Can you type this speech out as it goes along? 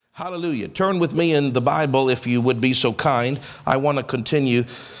Hallelujah. Turn with me in the Bible if you would be so kind. I want to continue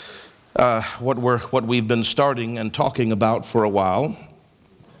what we've been starting and talking about for a while.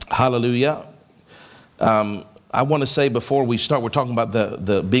 Hallelujah. I want to say before we start, we're talking about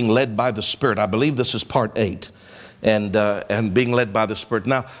the being led by the Spirit. I believe this is part 8. And being led by the Spirit.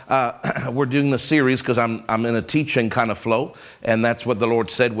 Now, we're doing the series because I'm in a teaching kind of flow, and that's what the Lord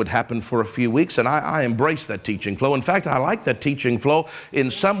said would happen for a few weeks, and I embrace that teaching flow. In fact, I like that teaching flow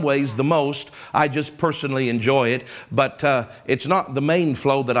in some ways the most. I just personally enjoy it, but it's not the main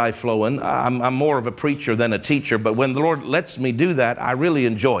flow that I flow in. I'm more of a preacher than a teacher, but when the Lord lets me do that, I really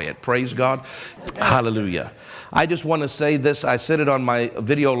enjoy it. Praise God. Hallelujah. I just want to say this. I said it on my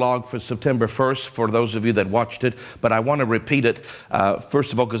video log for September 1st for those of you that watched it, but I want to repeat it.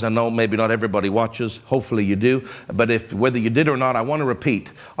 First of all, because I know maybe not everybody watches. Hopefully you do. But whether you did or not, I want to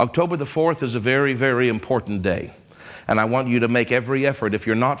repeat. October the 4th is a very, very important day. And I want you to make every effort, if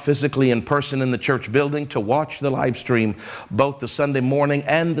you're not physically in person in the church building, to watch the live stream, both the Sunday morning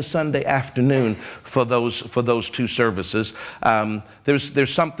and the Sunday afternoon for those two services.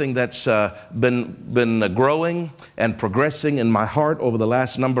 There's something that's been growing and progressing in my heart over the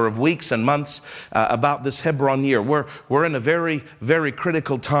last number of weeks and months about this Hebron year. We're in a very, very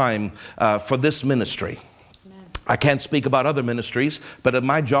critical time for this ministry. I can't speak about other ministries, but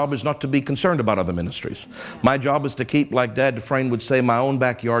my job is not to be concerned about other ministries. My job is to keep, like Dad Dufresne would say, my own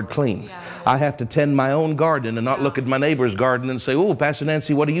backyard clean. I have to tend my own garden and not look at my neighbor's garden and say, oh, Pastor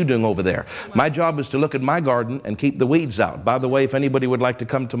Nancy, what are you doing over there? My job is to look at my garden and keep the weeds out. By the way, if anybody would like to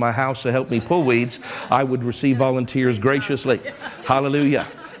come to my house to help me pull weeds, I would receive volunteers graciously. Hallelujah.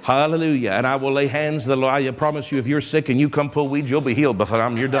 Hallelujah. And I will lay hands. I promise you, if you're sick and you come pull weeds, you'll be healed by the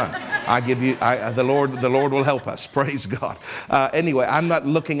time you're done. The Lord will help us. Praise God. Anyway, I'm not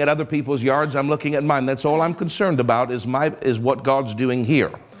looking at other people's yards. I'm looking at mine. That's all I'm concerned about is what God's doing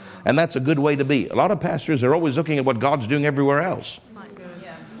here. And that's a good way to be. A lot of pastors are always looking at what God's doing everywhere else. It's not good.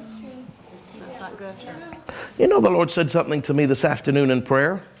 Yeah. That's not good. You know, the Lord said something to me this afternoon in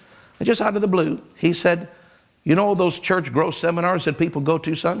prayer. Just out of the blue. He said, you know those church growth seminars that people go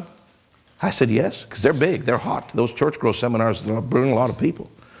to, son? I said, yes, because they're big, they're hot. Those church growth seminars bring a lot of people.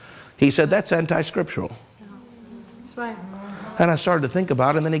 He said, that's anti-scriptural. That's right. And I started to think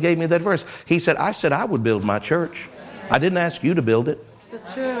about it, and then he gave me that verse. He said, I would build my church. I didn't ask you to build it.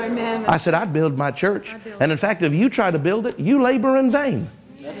 That's true, amen. I said, I'd build my church. And in fact, if you try to build it, you labor in vain.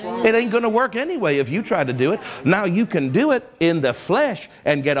 It ain't going to work anyway if you try to do it. Now, you can do it in the flesh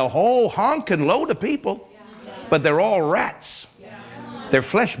and get a whole honking load of people. But they're all rats. They're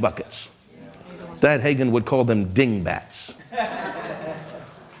flesh buckets. Dad Hagin would call them dingbats.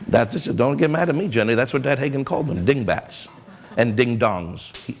 Don't get mad at me, Jenny. That's what Dad Hagin called them, dingbats and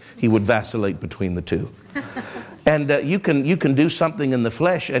ding-dongs. He would vacillate between the two. And you can do something in the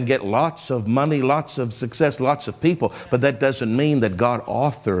flesh and get lots of money, lots of success, lots of people, but that doesn't mean that God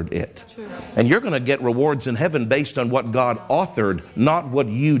authored it. And you're going to get rewards in heaven based on what God authored, not what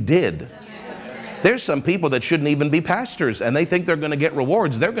you did. There's some people that shouldn't even be pastors, and they think they're going to get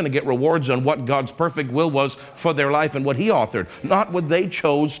rewards. They're going to get rewards on what God's perfect will was for their life and what He authored, not what they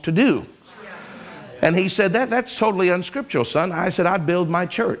chose to do. And he said, that's totally unscriptural, son. I said, I'd build my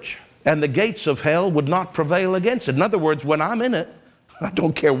church, and the gates of hell would not prevail against it. In other words, when I'm in it, I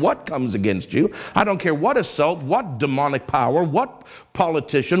don't care what comes against you. I don't care what assault, what demonic power, what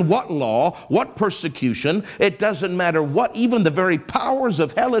politician, what law, what persecution. It doesn't matter what, even the very powers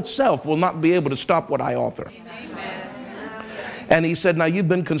of hell itself will not be able to stop what I author. Amen. And he said, now you've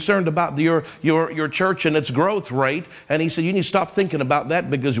been concerned about your church and its growth rate. And he said, you need to stop thinking about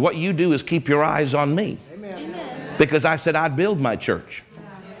that because what you do is keep your eyes on me. Amen. Because I said, I'd build my church.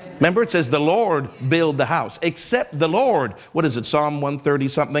 Remember, it says the Lord build the house. Except the Lord, what is it, Psalm 130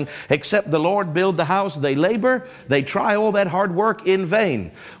 something? Except the Lord build the house, they labor, they try all that hard work in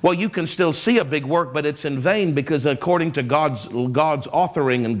vain. Well, you can still see a big work, but it's in vain because according to God's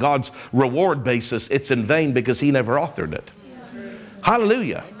authoring and God's reward basis, it's in vain because He never authored it.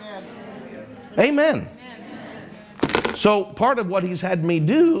 Hallelujah. Amen. So part of what He's had me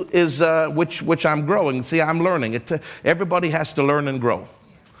do is, which I'm growing. See, I'm learning. Everybody has to learn and grow.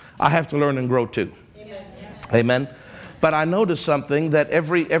 I have to learn and grow too. Amen. But I noticed something that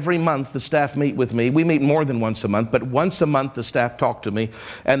every month the staff meet with me. We meet more than once a month, but once a month the staff talk to me,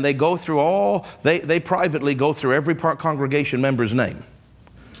 and they go through they privately go through every congregation member's name.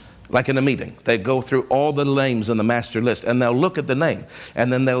 Like in a meeting, they go through all the names on the master list, and they'll look at the name,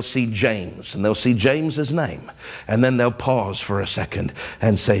 and then they'll see James, and they'll see James's name, and then they'll pause for a second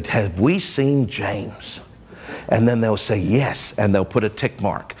and say, have we seen James? And then they'll say yes, and they'll put a tick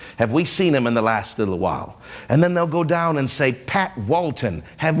mark. Have we seen him in the last little while? And then they'll go down and say, Pat Walton,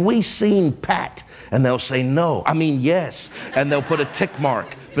 have we seen Pat? And they'll say yes. And they'll put a tick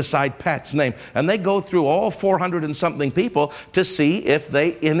mark beside Pat's name. And they go through all 400 and something people to see if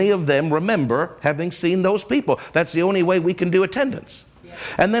any of them remember having seen those people. That's the only way we can do attendance.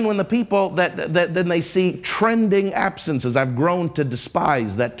 And then when the people then they see trending absences. I've grown to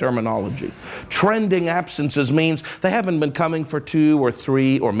despise that terminology. Trending absences means they haven't been coming for 2 or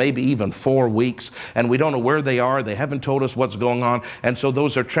 3 or maybe even 4 weeks, and we don't know where they are. They haven't told us what's going on, and so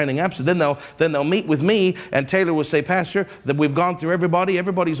those are trending absences. Then they'll meet with me, and Taylor will say, Pastor, that we've gone through everybody.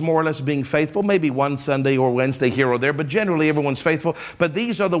 Everybody's more or less being faithful. Maybe one Sunday or Wednesday here or there, but generally everyone's faithful. But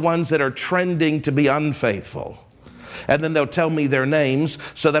these are the ones that are trending to be unfaithful. And then they'll tell me their names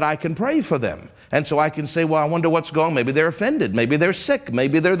so that I can pray for them. And so I can say, well, I wonder what's going on. Maybe they're offended. Maybe they're sick.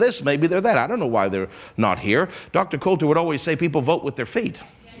 Maybe they're this. Maybe they're that. I don't know why they're not here. Dr. Coulter would always say people vote with their feet.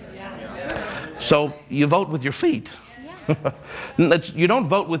 So you vote with your feet. You don't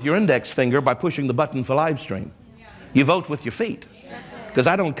vote with your index finger by pushing the button for live stream. You vote with your feet. Because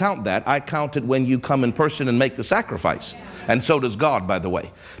I don't count that. I count it when you come in person and make the sacrifice. And so does God, by the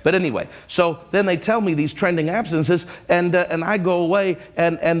way. But anyway, so then they tell me these trending absences, and I go away,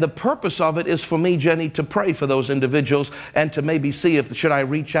 and the purpose of it is for me, Jenny, to pray for those individuals and to maybe see should I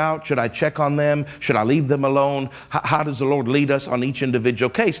reach out, should I check on them, should I leave them alone, how does the Lord lead us on each individual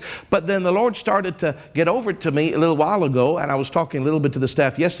case. But then the Lord started to get over to me a little while ago, and I was talking a little bit to the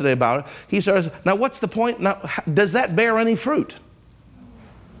staff yesterday about it. He says, now what's the point? Now, does that bear any fruit?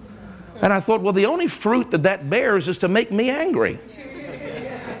 And I thought, well, the only fruit that bears is to make me angry,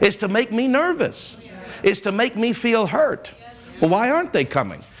 is to make me nervous, is to make me feel hurt. Well, why aren't they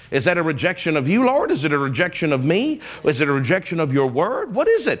coming? Is that a rejection of you, Lord? Is it a rejection of me? Is it a rejection of your word? What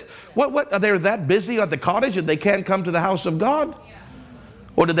is it? What are they that busy at the cottage that they can't come to the house of God?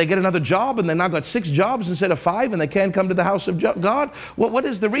 Or did they get another job and they now got 6 jobs instead of 5 and they can't come to the house of God? What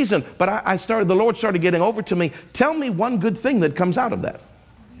is the reason? But the Lord started getting over to me. Tell me one good thing that comes out of that.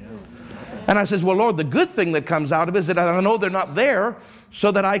 And I says, well, Lord, the good thing that comes out of it is that I know they're not there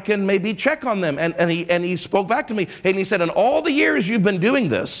so that I can maybe check on them. And he spoke back to me and he said, in all the years you've been doing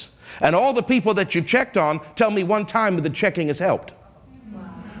this and all the people that you've checked on, tell me one time that the checking has helped.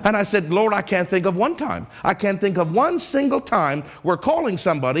 And I said, Lord, I can't think of one time. I can't think of one single time we're calling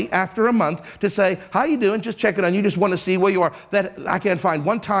somebody after a month to say, how you doing? Just checking on you. Just want to see where you are. That I can't find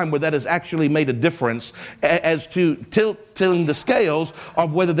one time where that has actually made a difference as to tilting the scales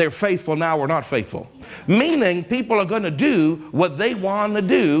of whether they're faithful now or not faithful. Meaning people are going to do what they want to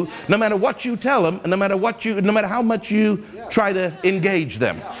do no matter what you tell them and no matter how much you try to engage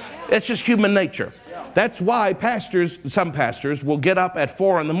them. It's just human nature. That's why some pastors will get up at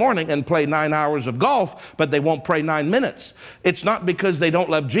 4 in the morning and play 9 hours of golf, but they won't pray 9 minutes. It's not because they don't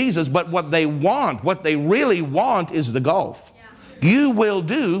love Jesus, but what they really want is the golf. You will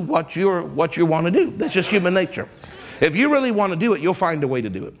do what you want to do. That's just human nature. If you really want to do it, you'll find a way to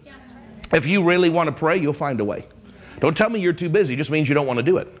do it. If you really want to pray, you'll find a way. Don't tell me you're too busy. It just means you don't want to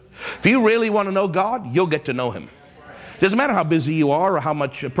do it. If you really want to know God, you'll get to know him. Doesn't matter how busy you are or how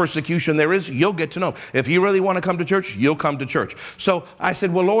much persecution there is, you'll get to know. If you really want to come to church, you'll come to church. So I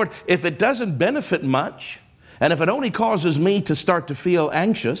said, well, Lord, if it doesn't benefit much, and if it only causes me to start to feel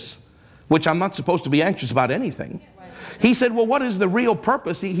anxious, which I'm not supposed to be anxious about anything. He said, well, what is the real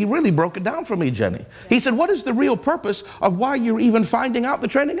purpose? He really broke it down for me, Jenny. He said, what is the real purpose of why you're even finding out the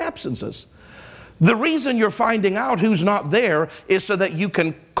trending absences? The reason you're finding out who's not there is so that you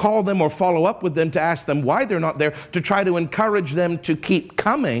can call them or follow up with them to ask them why they're not there, to try to encourage them to keep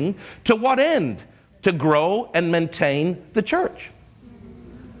coming. To what end? To grow and maintain the church.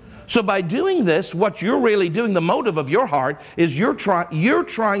 So by doing this, what you're really doing, the motive of your heart, is you're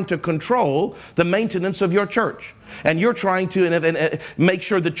trying to control the maintenance of your church. And you're trying to make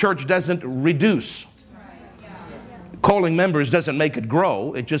sure the church doesn't reduce. Calling members doesn't make it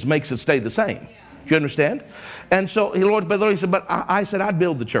grow, it just makes it stay the same. Do you understand? And so the Lord said, but I said I'd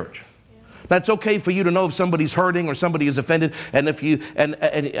build the church. That's okay for you to know if somebody's hurting or somebody is offended. And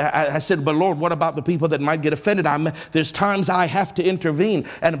I said, but Lord, what about the people that might get offended? There's times I have to intervene.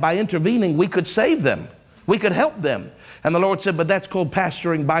 And by intervening, we could save them. We could help them. And the Lord said, but that's called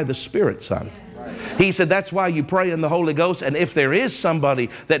pastoring by the Spirit, son. He said, that's why you pray in the Holy Ghost. And if there is somebody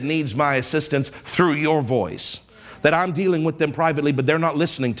that needs my assistance through your voice, that I'm dealing with them privately, but they're not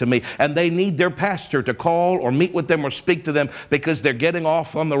listening to me, and they need their pastor to call or meet with them or speak to them because they're getting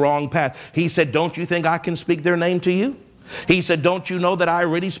off on the wrong path. He said, don't you think I can speak their name to you? He said, don't you know that I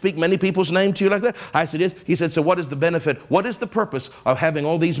already speak many people's name to you like that? I said, yes. He said, so what is the benefit? What is the purpose of having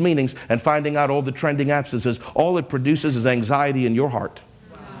all these meetings and finding out all the trending absences? All it produces is anxiety in your heart.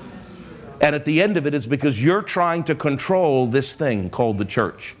 And at the end of it, it's because you're trying to control this thing called the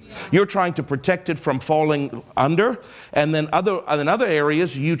church. You're trying to protect it from falling under. And then in other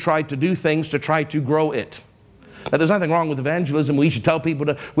areas, you try to do things to try to grow it. Now, there's nothing wrong with evangelism. We should tell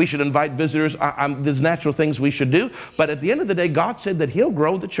people we should invite visitors. There's natural things we should do. But at the end of the day, God said that He'll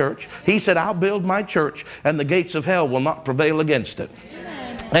grow the church. He said, I'll build my church and the gates of hell will not prevail against it.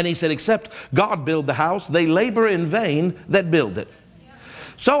 And He said, except God build the house, they labor in vain that build it.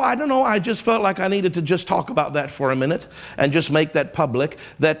 So I don't know, I just felt like I needed to just talk about that for a minute and just make that public,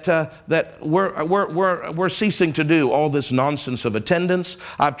 that we're ceasing to do all this nonsense of attendance.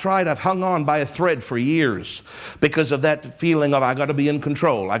 I've hung on by a thread for years because of that feeling of I got to be in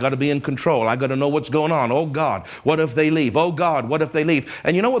control. I got to be in control. I got to know what's going on. Oh God, what if they leave? Oh God, what if they leave?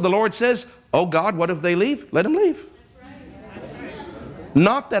 And you know what the Lord says? Oh God, what if they leave? Let them leave.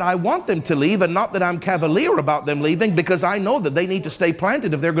 Not that I want them to leave and not that I'm cavalier about them leaving, because I know that they need to stay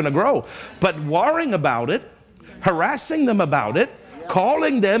planted if they're going to grow. But worrying about it, harassing them about it,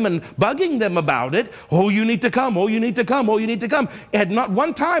 calling them and bugging them about it, oh, you need to come, oh, you need to come, oh, you need to come. And not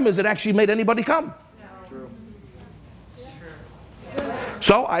one time has it actually made anybody come.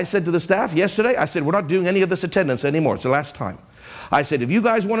 So I said to the staff yesterday, I said, we're not doing any of this attendance anymore. It's the last time. I said, if you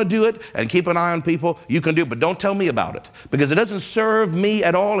guys want to do it and keep an eye on people, you can do it, but don't tell me about it. Because it doesn't serve me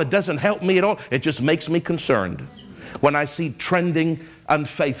at all. It doesn't help me at all. It just makes me concerned when I see trending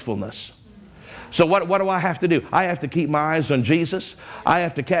unfaithfulness. So what do I have to do? I have to keep my eyes on Jesus. I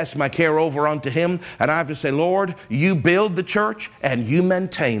have to cast my care over onto Him. And I have to say, Lord, you build the church and you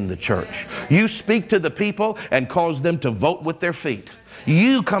maintain the church. You speak to the people and cause them to vote with their feet.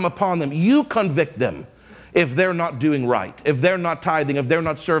 You come upon them. You convict them. If they're not doing right, if they're not tithing, if they're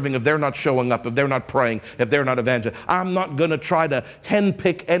not serving, if they're not showing up, if they're not praying, if they're not evangelizing, I'm not going to try to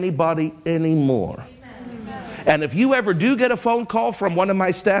henpick anybody anymore. And if you ever do get a phone call from one of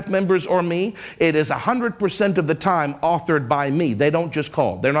my staff members or me, it is 100% of the time authored by me. They don't just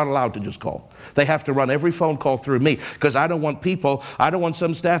call. They're not allowed to just call. They have to run every phone call through me, because I don't want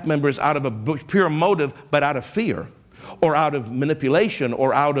some staff members out of a pure motive, but out of fear, or out of manipulation,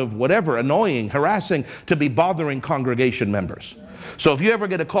 or out of whatever, annoying, harassing, to be bothering congregation members. So if you ever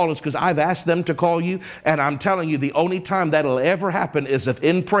get a call, it's because I've asked them to call you, and I'm telling you, the only time that'll ever happen is if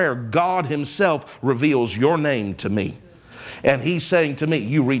in prayer, God Himself reveals your name to me. And He's saying to me,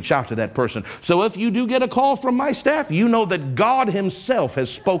 you reach out to that person. So if you do get a call from my staff, you know that God Himself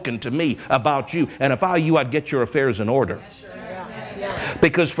has spoken to me about you. And if I were you, I'd get your affairs in order.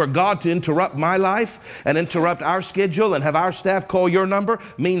 Because for God to interrupt my life and interrupt our schedule and have our staff call your number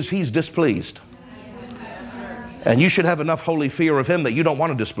means He's displeased. And you should have enough holy fear of Him that you don't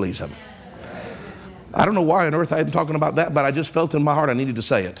want to displease Him. I don't know why on earth I'm talking about that, but I just felt in my heart I needed to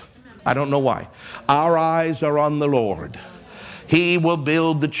say it. I don't know why. Our eyes are on the Lord. He will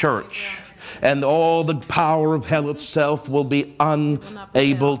build the church, and all the power of hell itself will be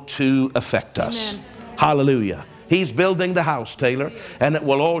unable to affect us. Amen. Hallelujah. He's building the house, Taylor, and it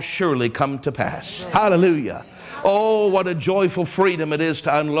will all surely come to pass. Hallelujah. Oh, what a joyful freedom it is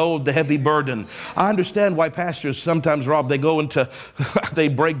to unload the heavy burden. I understand why pastors sometimes, Rob, they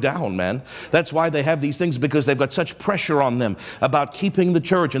break down, man. That's why they have these things, because they've got such pressure on them about keeping the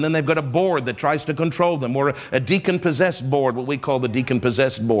church. And then they've got a board that tries to control them, or a deacon-possessed board, what we call the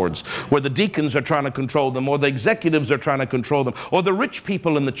deacon-possessed boards, where the deacons are trying to control them, or the executives are trying to control them, or the rich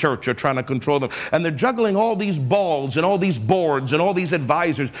people in the church are trying to control them. And they're juggling all these balls and all these boards and all these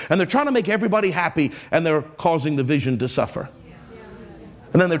advisors, and they're trying to make everybody happy, and they're causing the vision to suffer.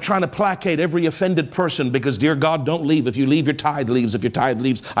 And then they're trying to placate every offended person, because, dear God, don't leave. If you leave, your tithe leaves. If your tithe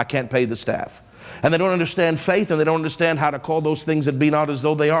leaves, I can't pay the staff. And they don't understand faith, and they don't understand how to call those things that be not as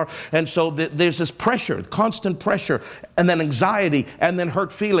though they are. And so there's this pressure, constant pressure, and then anxiety, and then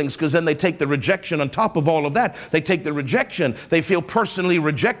hurt feelings, because then they take the rejection on top of all of that. They take the rejection. They feel personally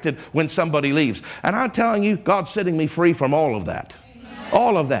rejected when somebody leaves. And I'm telling you, God's setting me free from all of that.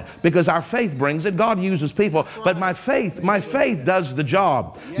 All of that, because our faith brings it. God uses people, but my faith does the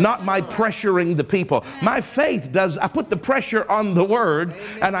job, not my pressuring the people. My faith does, I put the pressure on the Word,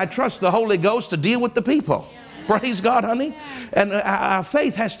 and I trust the Holy Ghost to deal with the people. Praise God, honey. And our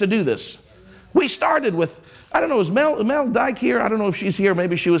faith has to do this. We started with, I don't know, is Mel Dyke here? I don't know if she's here.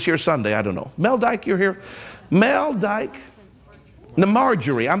 Maybe she was here Sunday. I don't know. Mel Dyke, you're here? Mel Dyke. No,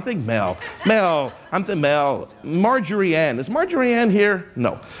 Marjorie. I'm thinking Mel. I'm thinking Mel. Marjorie Ann. Is Marjorie Ann here?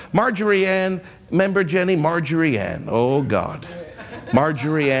 No. Marjorie Ann. Remember Jenny? Marjorie Ann. Oh, God.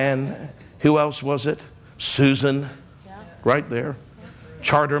 Marjorie Ann. Who else was it? Susan. right there.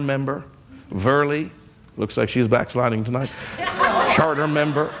 Charter member. Verly. Looks like she's backsliding tonight. Charter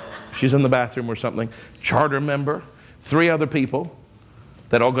member. She's in the bathroom or something. Charter member. 3 other people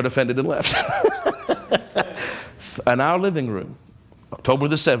that all got offended and left. In our living room, October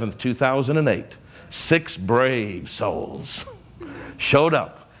the 7th, 2008, 6 brave souls showed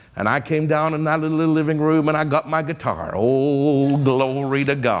up. And I came down in that little living room and I got my guitar. Oh, glory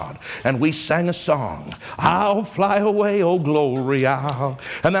to God. And we sang a song. I'll fly away, oh glory, I'll.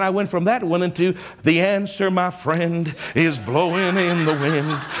 And then I went from that one into the answer, my friend, is blowing in the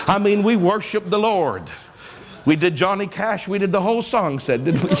wind. I mean, we worshiped the Lord. We did Johnny Cash. We did the whole song set,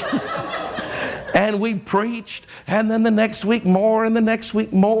 didn't we? And we preached, and then the next week more, and the next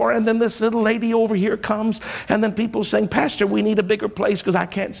week more, and then this little lady over here comes, and then people saying, Pastor, we need a bigger place because I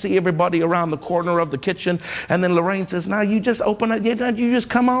can't see everybody around the corner of the kitchen. And then Lorraine says, now you just open it, you just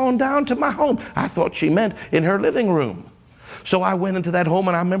come on down to my home. I thought she meant in her living room. So I went into that home,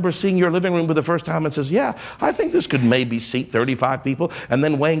 and I remember seeing your living room for the first time and says, yeah, I think this could maybe seat 35 people. And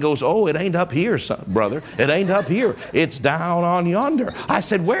then Wayne goes, oh, it ain't up here, son, brother. It ain't up here. It's down on yonder. I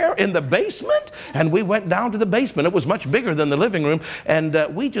said, where? In the basement? And we went down to the basement. It was much bigger than the living room. And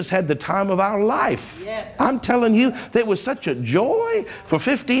we just had the time of our life. Yes. I'm telling you, there was such a joy for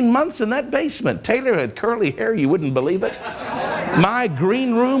 15 months in that basement. Taylor had curly hair. You wouldn't believe it. My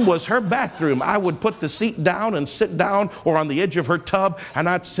green room was her bathroom. I would put the seat down and sit down or on the edge of her tub, and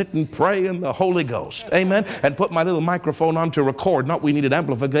I'd sit and pray in the Holy Ghost. Amen. And put my little microphone on to record. Not we needed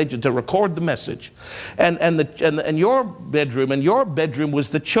amplification to record the message. And your bedroom was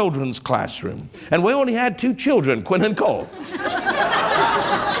the children's classroom. And we only had 2 children, Quinn and Cole.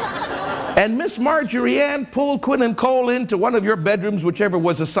 And Miss Marjorie Ann pulled Quinn and Cole into one of your bedrooms, whichever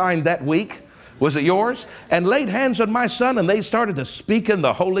was assigned that week. Was it yours? And laid hands on my son, and they started to speak in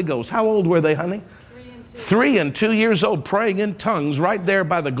the Holy Ghost. How old were they, honey? 3 and 2 years old, praying in tongues right there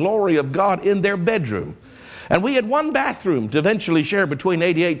by the glory of God in their bedroom. And we had one bathroom to eventually share between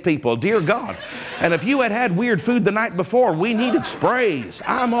 88 people. Dear God. And if you had weird food the night before, we needed sprays.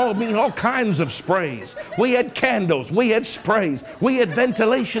 All kinds of sprays. We had candles. We had sprays. We had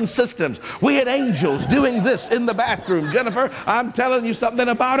ventilation systems. We had angels doing this in the bathroom. Jennifer, I'm telling you something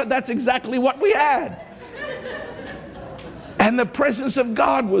about it. That's exactly what we had. And the presence of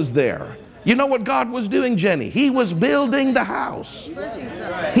God was there. You know what God was doing, Jenny? He was building the house.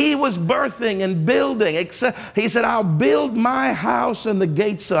 He was birthing and building. He said, I'll build my house and the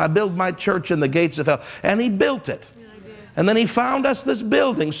gates. I build my church and the gates of hell. And he built it. And then he found us this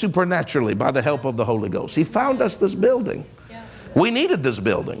building supernaturally by the help of the Holy Ghost. He found us this building. We needed this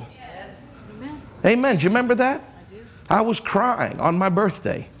building. Amen. Do you remember that? I was crying on my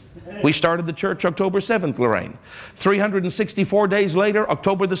birthday. We started the church October 7th, Lorraine. 364 days later,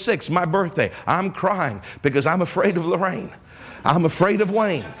 October the 6th, my birthday. I'm crying because I'm afraid of Lorraine. I'm afraid of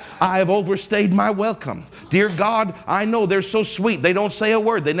Wayne. I have overstayed my welcome. Dear God, I know they're so sweet. They don't say a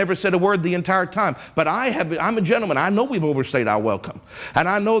word. They never said a word the entire time. But I'm a gentleman. I know we've overstayed our welcome. And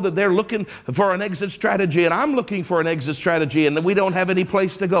I know that they're looking for an exit strategy. And I'm looking for an exit strategy. And that we don't have any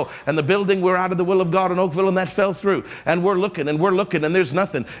place to go. And the building, we're out of the will of God in Oakville, and that fell through. And we're looking and there's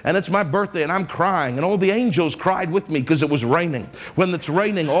nothing. And it's my birthday and I'm crying. And all the angels cried with me because it was raining. When it's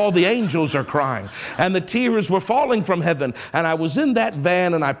raining, all the angels are crying. And the tears were falling from heaven. And I was in that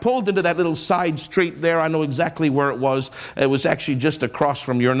van and I pulled into that little side street there. I know exactly where it was. It was actually just across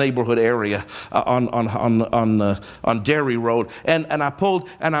from your neighborhood area on Dairy Road. And I pulled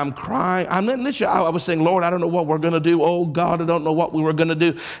and I'm crying. I was saying, Lord, I don't know what we're going to do. Oh God, I don't know what we were going to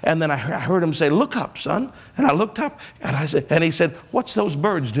do. And then I heard him say, look up, son. And I looked up and he said, what's those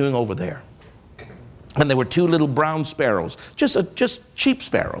birds doing over there? And there were 2 little brown sparrows, just cheap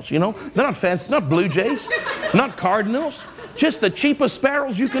sparrows, you know. They're not fancy, not blue jays, not cardinals, just the cheapest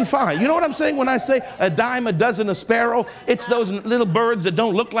sparrows you can find. You know what I'm saying when I say a dime a dozen a sparrow? It's those little birds that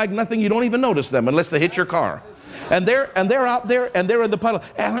don't look like nothing. You don't even notice them unless they hit your car. And they're out there and they're in the puddle.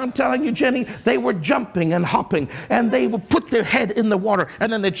 And I'm telling you, Jenny, they were jumping and hopping and they would put their head in the water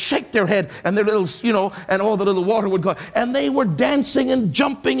and then they'd shake their head and their little, and all the little water would go. And they were dancing and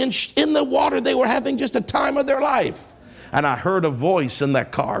jumping and in the water. They were having just a time of their life. And I heard a voice in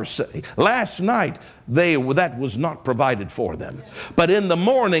that car say, last night, that was not provided for them. But in the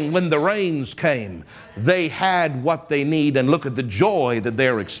morning, when the rains came, they had what they need. And look at the joy that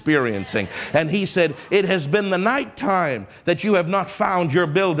they're experiencing. And he said, it has been the nighttime that you have not found your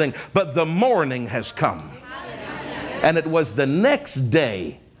building, but the morning has come. And it was the next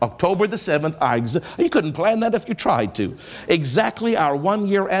day October the 7th, you couldn't plan that if you tried to. Exactly our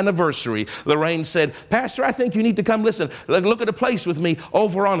 1-year anniversary. Lorraine said, Pastor, I think you need to come listen. Look at a place with me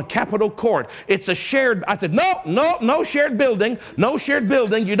over on Capitol Court. It's a shared, I said, no shared building. No shared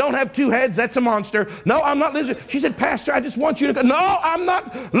building. You don't have 2 heads. That's a monster. No, I'm not listening. She said, Pastor, I just want you to go. No, I'm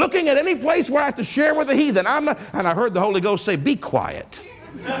not looking at any place where I have to share with a heathen. I'm not. And I heard the Holy Ghost say, be quiet.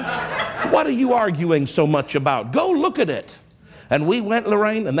 What are you arguing so much about? Go look at it. And we went,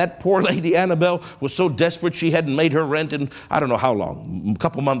 Lorraine, and that poor lady Annabelle was so desperate she hadn't made her rent in I don't know how long, a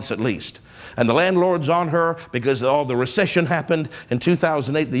couple months at least. And the landlord's on her because all the recession happened in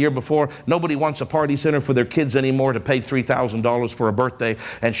 2008, the year before. Nobody wants a party center for their kids anymore to pay $3,000 for a birthday.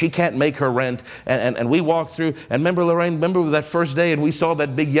 And she can't make her rent. And we walked through. And remember, Lorraine, remember that first day and we saw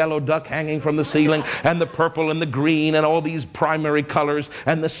that big yellow duck hanging from the ceiling and the purple and the green and all these primary colors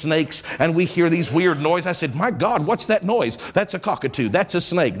and the snakes. And we hear these weird noises. I said, my God, what's that noise? That's a cockatoo. That's a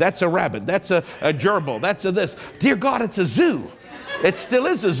snake. That's a rabbit. That's a gerbil. That's a this. Dear God, it's a zoo. It still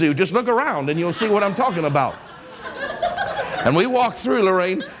is a zoo. Just look around and you'll see what I'm talking about. And we walked through,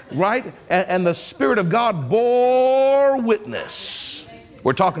 Lorraine, right? And the Spirit of God bore witness.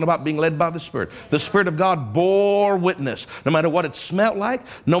 We're talking about being led by the Spirit. The Spirit of God bore witness. No matter what it smelled like,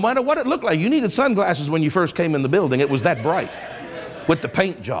 no matter what it looked like. You needed sunglasses when you first came in the building. It was that bright with the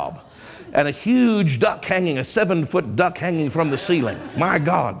paint job. And a huge duck hanging, a 7-foot duck hanging from the ceiling. My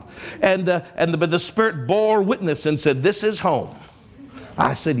God. But the Spirit bore witness and said, this is home.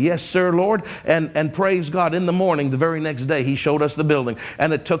 I said, yes, sir, Lord. And praise God, in the morning, the very next day, he showed us the building.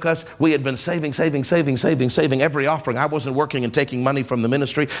 And it took us, we had been saving every offering. I wasn't working and taking money from the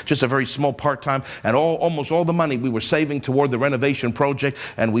ministry, just a very small part-time. And almost all the money we were saving toward the renovation project.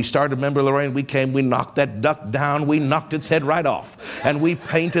 And we started, remember, Lorraine, we knocked that duck down. We knocked its head right off. And we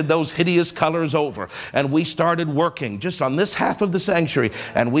painted those hideous colors over. And we started working just on this half of the sanctuary.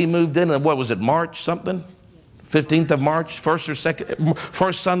 And we moved in, and what was it, March something? 15th of March,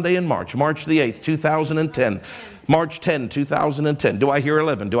 first Sunday in March the 8th, 2010. March 10, 2010. Do I hear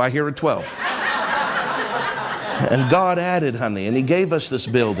 11? Do I hear a 12? And God added, honey, and he gave us this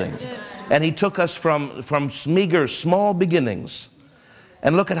building. And he took us from meager, small beginnings.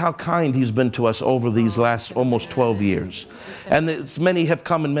 And look at how kind he's been to us over these last almost 12 years. And many have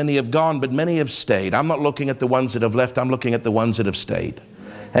come and many have gone, but many have stayed. I'm not looking at the ones that have left. I'm looking at the ones that have stayed.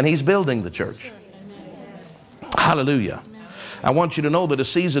 And he's building the church. Hallelujah. I want you to know that a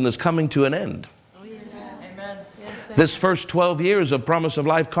season is coming to an end. This first 12 years of Promise of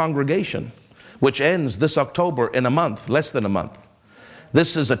Life congregation, which ends this October in a month, less than a month.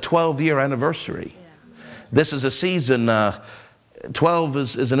 This is a 12-year anniversary. This is a season. 12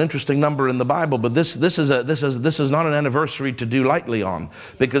 is an interesting number in the Bible, but this is not an anniversary to do lightly on,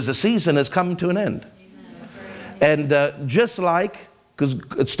 because the season has come to an end. And just like, because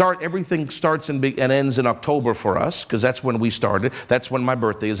everything starts and ends in October for us, because that's when we started. That's when my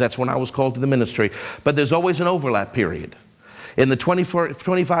birthday is. That's when I was called to the ministry. But there's always an overlap period. In the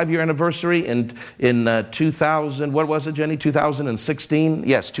 25-year anniversary in 2000, what was it, Jenny? 2016?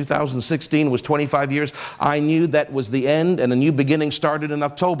 Yes, 2016 was 25 years. I knew that was the end, and a new beginning started in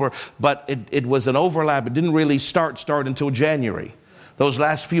October, but it was an overlap. It didn't really start until January. Those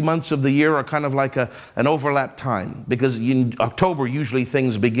last few months of the year are kind of like an overlap time, because in October usually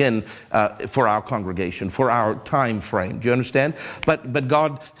things begin for our congregation, for our time frame. Do you understand? But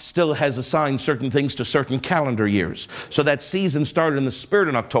God still has assigned certain things to certain calendar years. So that season started in the Spirit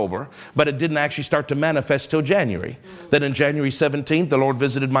in October, but it didn't actually start to manifest till January. Then in January 17th, the Lord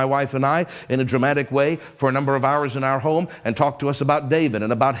visited my wife and I in a dramatic way for a number of hours in our home and talked to us about David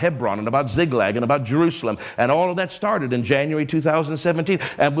and about Hebron and about Ziklag and about Jerusalem. And all of that started in January 2017.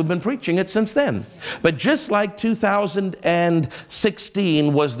 And we've been preaching it since then. But just like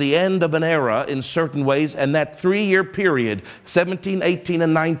 2016 was the end of an era in certain ways, and that 3-year period, 17, 18,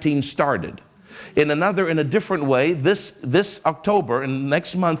 and 19 started. In a different way, this October and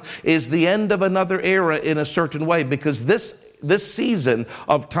next month is the end of another era in a certain way, because this season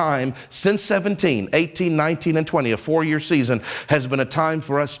of time since 17, 18, 19, and 20, a 4-year season, has been a time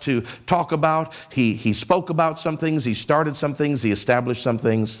for us to talk about. He spoke about some things, he started some things, he established some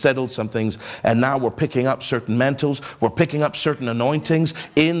things, settled some things, and now we're picking up certain mantles, we're picking up certain anointings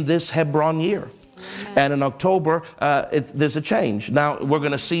in this Hebron year. And in October, there's a change. Now, we're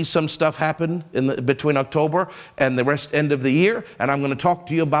going to see some stuff happen between October and the end of the year. And I'm going to talk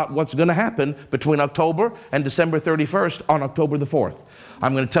to you about what's going to happen between October and December 31st on October the 4th.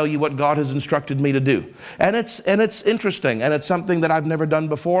 I'm going to tell you what God has instructed me to do. And it's interesting, and it's something that I've never done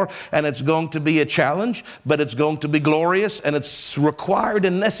before, and it's going to be a challenge, but it's going to be glorious, and it's required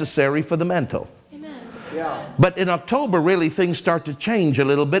and necessary for the mantle. But in October, really, things start to change a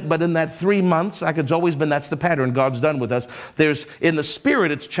little bit. But in that 3 months, like it's always been, that's the pattern God's done with us. In the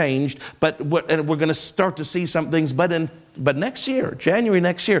spirit, it's changed, but we're going to start to see some things. But next year, January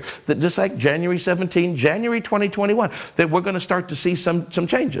next year, that just like January 17, January 2021, that we're going to start to see some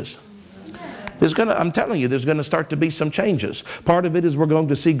changes. I'm telling you, there's going to start to be some changes. Part of it is we're going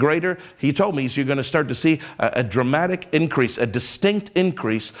to see greater. He told me, so you're going to start to see a dramatic increase, a distinct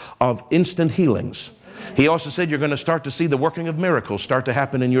increase of instant healings. He also said you're going to start to see the working of miracles start to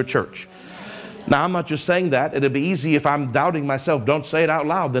happen in your church. Now, I'm not just saying that. It'd be easy if I'm doubting myself. Don't say it out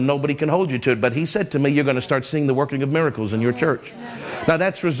loud, then nobody can hold you to it. But he said to me, you're going to start seeing the working of miracles in your church. Now,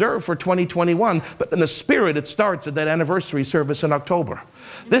 that's reserved for 2021, but in the spirit, it starts at that anniversary service in October.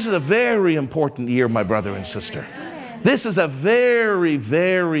 This is a very important year, my brother and sister. This is a very,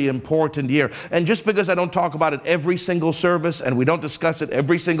 very important year. And just because I don't talk about it every single service and we don't discuss it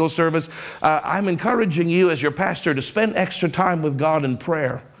every single service, I'm encouraging you as your pastor to spend extra time with God in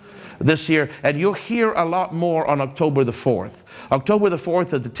prayer this year. And you'll hear a lot more on October the 4th. October the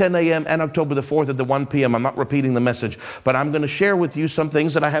 4th at the 10 a.m. and October the 4th at the 1 p.m. I'm not repeating the message, but I'm going to share with you some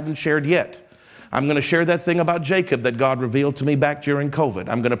things that I haven't shared yet. I'm going to share that thing about Jacob that God revealed to me back during COVID.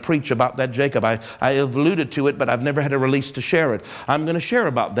 I'm going to preach about that Jacob. I have alluded to it, but I've never had a release to share it. I'm going to share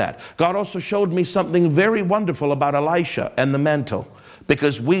about that. God also showed me something very wonderful about Elisha and the mantle,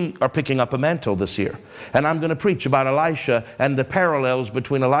 because we are picking up a mantle this year. And I'm going to preach about Elisha and the parallels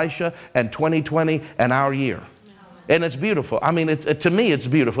between Elisha and 2020 and our year. And it's beautiful. I mean, to me, it's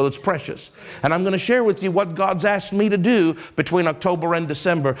beautiful. It's precious. And I'm going to share with you what God's asked me to do between October and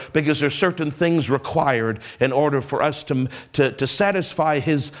December, because there's certain things required in order for us to satisfy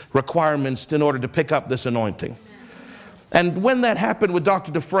His requirements in order to pick up this anointing. And when that happened with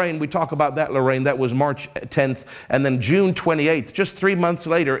Dr. Dufresne, we talk about that, Lorraine, that was March 10th. And then June 28th, just 3 months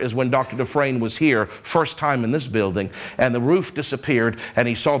later, is when Dr. Dufresne was here, first time in this building. And the roof disappeared, and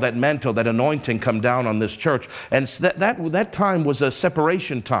he saw that mantle, that anointing come down on this church. And that time was a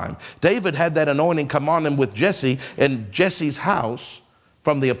separation time. David had that anointing come on him with Jesse in Jesse's house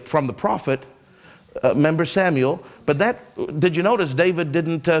from the prophet. Remember Samuel? But did you notice David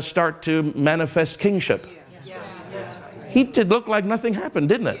didn't start to manifest kingship? He did look like nothing happened,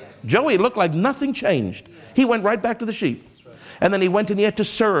 didn't it? Joey looked like nothing changed. He went right back to the sheep. And then he went and he had to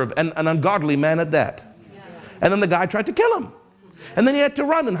serve, an ungodly man at that. And then the guy tried to kill him. And then he had to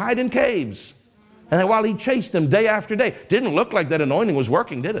run and hide in caves. And then while he chased him day after day, didn't look like that anointing was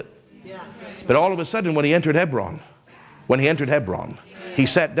working, did it? But all of a sudden when he entered Hebron, he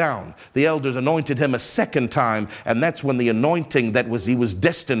sat down. The elders anointed him a second time, and that's when the anointing he was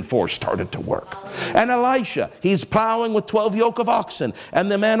destined for started to work. And Elisha, he's plowing with 12 yoke of oxen, and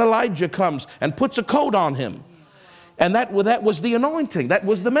the man Elijah comes and puts a coat on him. And that was the anointing. That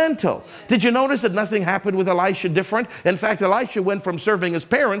was the mantle. Did you notice that nothing happened with Elisha different? In fact, Elisha went from serving his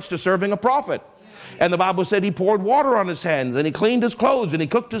parents to serving a prophet. And the Bible said he poured water on his hands, and he cleaned his clothes, and he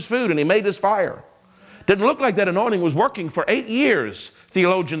cooked his food, and he made his fire. Didn't look like that anointing was working for 8 years,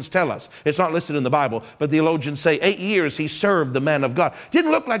 theologians tell us. It's not listed in the Bible, but theologians say 8 years he served the man of God.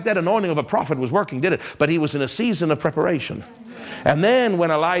 Didn't look like that anointing of a prophet was working, did it? But he was in a season of preparation. And then when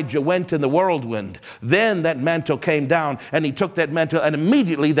Elijah went in the whirlwind, then that mantle came down, and he took that mantle, and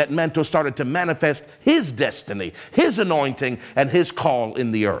immediately that mantle started to manifest his destiny, his anointing, and his call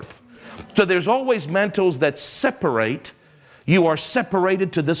in the earth. So there's always mantles that separate. You are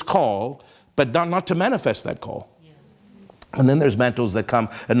separated to this call, but not to manifest that call. And then there's mantles that come,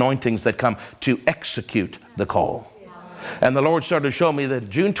 anointings that come to execute the call. And the Lord started to show me that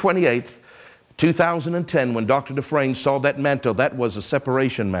June 28th, 2010, when Dr. Dufresne saw that mantle, that was a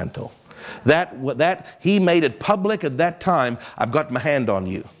separation mantle. That he made it public at that time. I've got my hand on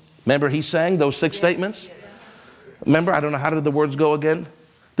you. Remember he sang those 6 statements? Remember, I don't know, how did the words go again?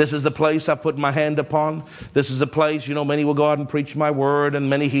 This is the place I put my hand upon. This is a place, many will go out and preach my word, and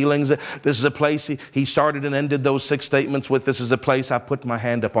many healings. This is a place he started and ended those 6 statements with. This is a place I put my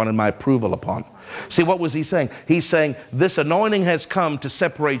hand upon and my approval upon. See, what was he saying? He's saying, this anointing has come to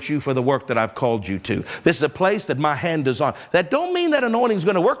separate you for the work that I've called you to. This is a place that my hand is on. That don't mean that anointing is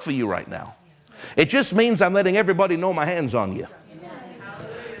going to work for you right now. It just means I'm letting everybody know my hand's on you.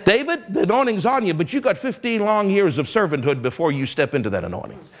 David, the anointing's on you, but you got 15 long years of servanthood before you step into that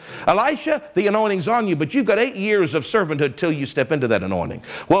anointing. Elisha, the anointing's on you, but you've got 8 years of servanthood till you step into that anointing.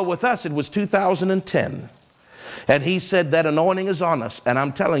 Well, with us, it was 2010. And he said that anointing is on us. And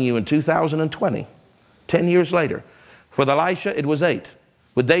I'm telling you, in 2020, 10 years later, with Elisha, it was 8.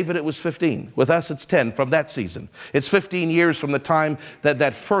 With David, it was 15. With us, it's 10 from that season. It's 15 years from the time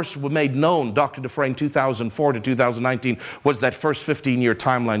that first was made known. Dr. Dufresne, 2004 to 2019, was that first 15-year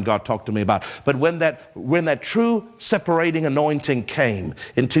timeline God talked to me about. But when that true separating anointing came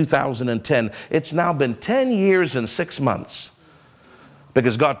in 2010, it's now been 10 years and 6 months.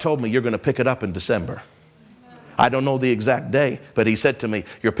 Because God told me, you're going to pick it up in December. I don't know the exact day, but he said to me,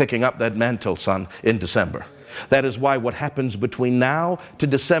 you're picking up that mantle, son, in December. That is why what happens between now to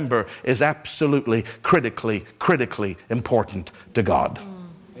December is absolutely critically important to God.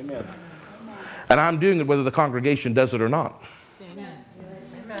 Amen. And I'm doing it whether the congregation does it or not. Amen.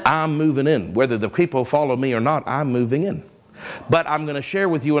 I'm moving in. Whether the people follow me or not, I'm moving in. But I'm going to share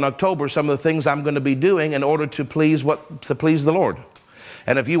with you in October some of the things I'm going to be doing in order to please the Lord.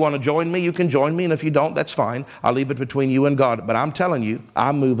 And if you want to join me, you can join me. And if you don't, that's fine. I'll leave it between you and God. But I'm telling you,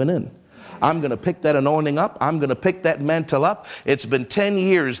 I'm moving in. I'm going to pick that anointing up. I'm going to pick that mantle up. It's been 10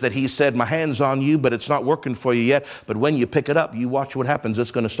 years that he said, my hand's on you, but it's not working for you yet. But when you pick it up, you watch what happens. It's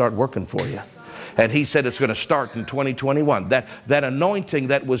going to start working for you. And he said it's going to start in 2021. That anointing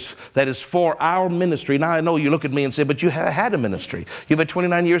that is for our ministry. Now I know you look at me and say, but you have had a ministry. You've had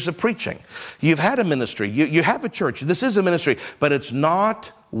 29 years of preaching. You've had a ministry. You have a church. This is a ministry. But it's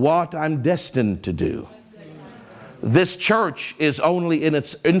not what I'm destined to do. This church is only in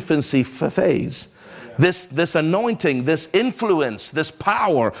its infancy phase. This anointing, this influence, this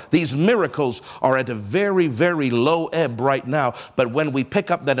power, these miracles are at a very, very low ebb right now. But when we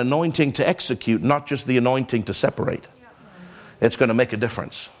pick up that anointing to execute, not just the anointing to separate, it's going to make a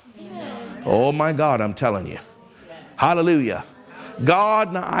difference. Oh my God, I'm telling you. Hallelujah.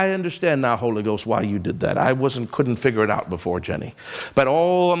 God, now I understand now, Holy Ghost, why you did that. I couldn't figure it out before, Jenny. But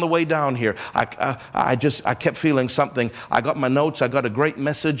all on the way down here, I kept feeling something. I got my notes. I got a great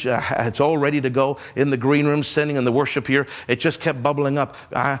message. It's all ready to go in the green room, sitting in the worship here. It just kept bubbling up.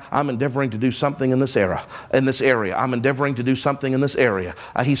 I'm endeavoring to do something in this area. I'm endeavoring to do something in this area.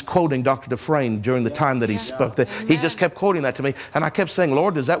 He's quoting Dr. Dufresne during the time that he spoke. He just kept quoting that to me. And I kept saying,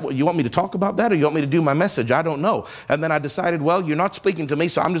 Lord, is that what you want me to talk about that, or you want me to do my message? I don't know. And then I decided, well, you're not speaking to me,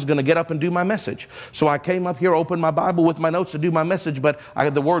 so I'm just going to get up and do my message. So I came up here, opened my Bible with my notes to do my message, but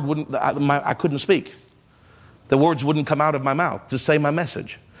the word wouldn't, I couldn't speak. The words wouldn't come out of my mouth to say my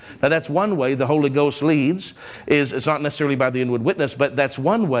message. Now that's one way the Holy Ghost leads, it's not necessarily by the inward witness, but that's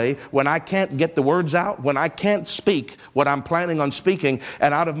one way when I can't get the words out, when I can't speak what I'm planning on speaking,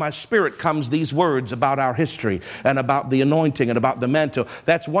 and out of my spirit comes these words about our history and about the anointing and about the mantle.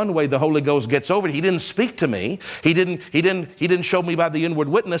 That's one way the Holy Ghost gets over it. He didn't speak to me. He didn't show me by the inward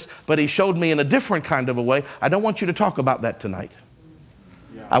witness, but he showed me in a different kind of a way. I don't want you to talk about that tonight.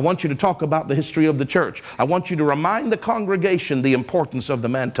 I want you to talk about the history of the church. I want you to remind the congregation the importance of the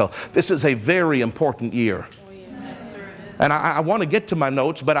mantle. This is a very important year. Oh, yes. And I want to get to my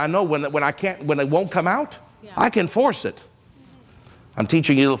notes, but I know when it won't come out, I can force it. I'm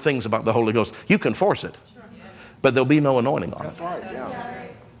teaching you little things about the Holy Ghost. You can force it, but there'll be no anointing on it. That's right. Yeah.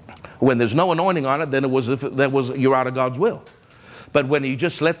 When there's no anointing on it, then you're out of God's will. But when you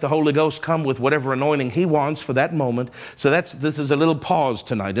just let the Holy Ghost come with whatever anointing he wants for that moment. So this is a little pause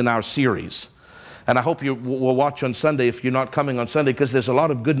tonight in our series. And I hope you will watch on Sunday if you're not coming on Sunday, because there's a lot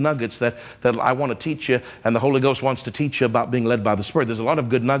of good nuggets that I want to teach you, and the Holy Ghost wants to teach you about being led by the Spirit. There's a lot of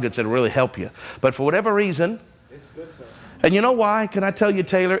good nuggets that really help you. But for whatever reason, it's good, sir. And you know why? Can I tell you,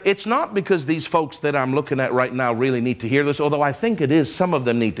 Taylor? It's not because these folks that I'm looking at right now really need to hear this, although I think it is. Some of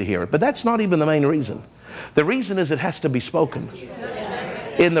them need to hear it. But that's not even the main reason. The reason is it has to be spoken.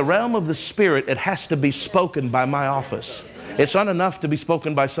 In the realm of the Spirit, it has to be spoken by my office. It's not enough to be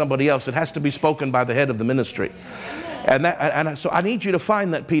spoken by somebody else. It has to be spoken by the head of the ministry. And so I need you to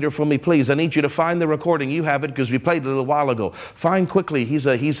find that, Peter, for me, please. I need you to find the recording. You have it because we played it a little while ago. Find quickly. He's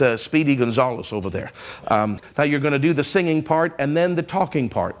a Speedy Gonzalez over there. Now you're going to do the singing part and then the talking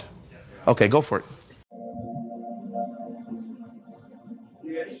part. Okay, go for it.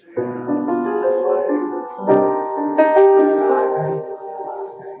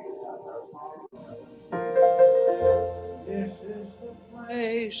 This is the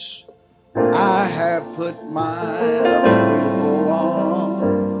place I have put my approval on.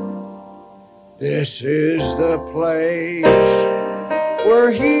 This is the place where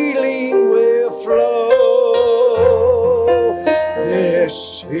healing will flow.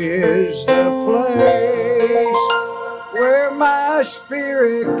 This is the place where my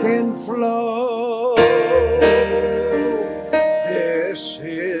spirit can flow. This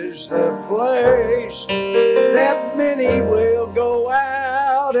is the place that many will go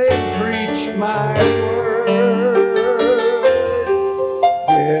out and preach my word.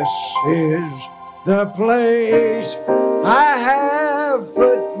 This is the place I have put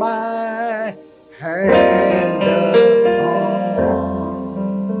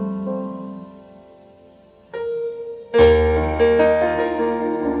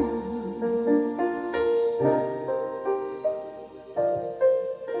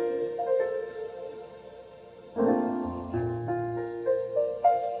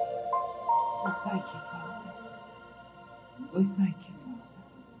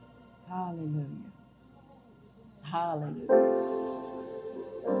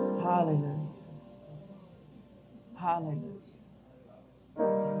Hallelujah. Hallelujah.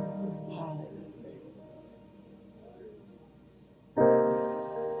 Hallelujah.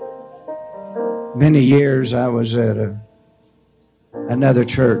 Many years I was at another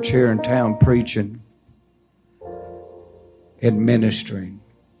church here in town preaching and ministering.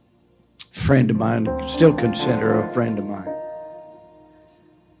 A friend of mine, still consider a friend of mine.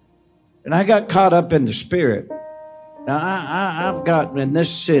 And I got caught up in the Spirit. Now, I've gotten in this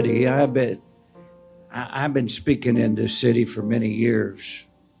city, I've been speaking in this city for many years.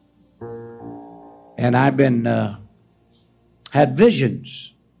 And I've been, had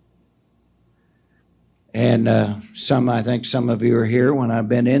visions. And I think some of you are here when I've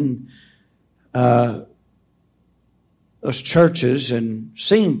been in those churches and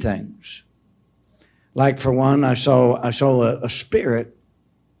seen things. Like for one, I saw a spirit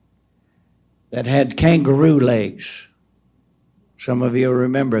that had kangaroo legs. Some of you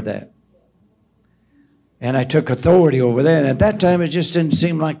remember that. And I took authority over that. And at that time, it just didn't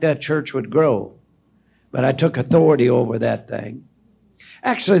seem like that church would grow. But I took authority over that thing.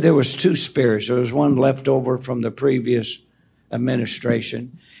 Actually, there was two spirits. There was one left over from the previous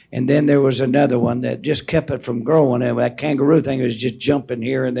administration. And then there was another one that just kept it from growing. And that kangaroo thing was just jumping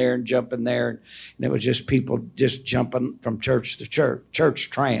here and there and jumping there. And it was just people just jumping from church to church. Church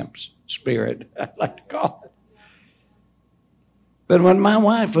tramps spirit, I like to call it. But when my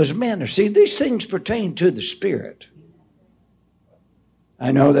wife was ministering, see, these things pertain to the Spirit.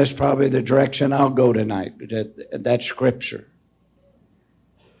 I know that's probably the direction I'll go tonight, that scripture.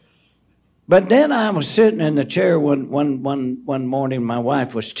 But then I was sitting in the chair one morning. My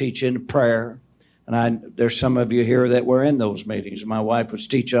wife was teaching prayer. And there's some of you here that were in those meetings. My wife was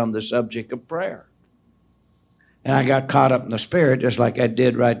teaching on the subject of prayer. And I got caught up in the Spirit just like I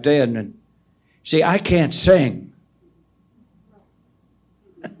did right then. And see, I can't sing.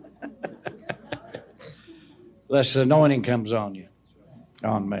 Unless the anointing comes on you,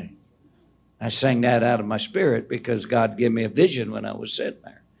 on me. I sang that out of my spirit because God gave me a vision when I was sitting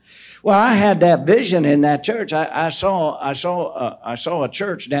there. Well, I had that vision in that church. I saw a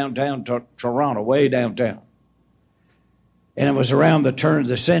church downtown Toronto, way downtown. And it was around the turn of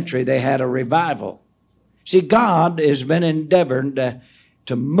the century. They had a revival. See, God has been endeavoring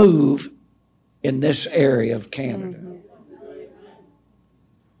to move in this area of Canada. Mm-hmm.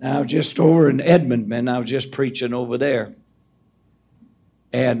 Now, just over in Edmonton, I was just preaching over there.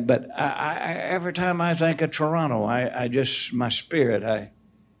 But I every time I think of Toronto, I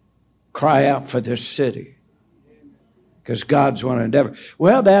cry out for this city. Because God's one endeavor.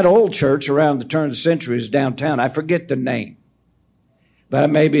 Well, that old church around the turn of the century is downtown. I forget the name. But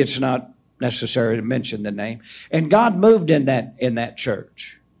maybe it's not necessary to mention the name. And God moved in that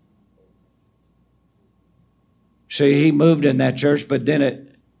church. See, he moved in that church, but then it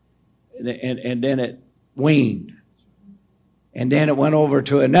weaned. And then it went over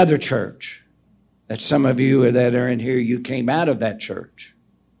to another church. That some of you that are in here, you came out of that church.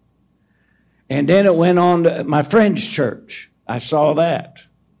 And then it went on to my friend's church. I saw that.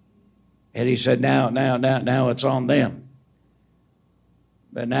 And he said, now it's on them.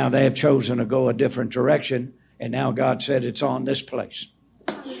 But now they have chosen to go a different direction. And now God said it's on this place.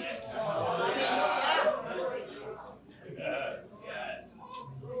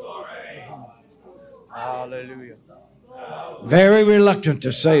 Hallelujah. Very reluctant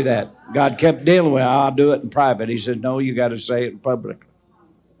to say that. God kept dealing with it. I'll do it in private. He said, no, you got to say it in public.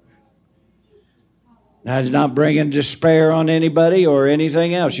 That's not bringing despair on anybody or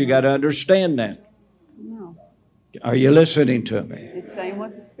anything else. You got to understand that. No. Are you listening to me? It's saying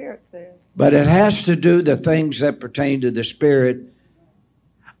what the Spirit says. But it has to do the things that pertain to the Spirit.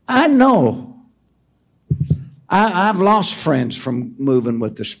 I know. I've lost friends from moving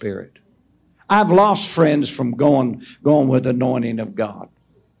with the Spirit. I've lost friends from going with the anointing of God.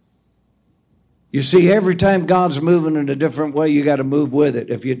 You see, every time God's moving in a different way, you got to move with it.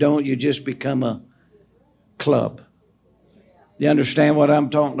 If you don't, you just become a club. You understand what I'm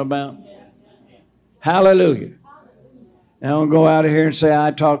talking about? Hallelujah. Now, don't go out of here and say,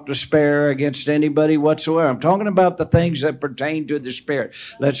 I talk despair against anybody whatsoever. I'm talking about the things that pertain to the Spirit.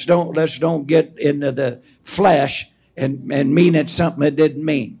 Let's don't get into the flesh and mean it something it didn't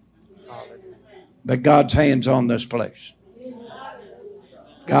mean. But God's hand's on this place.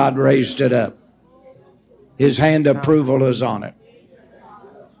 God raised it up. His hand of approval is on it.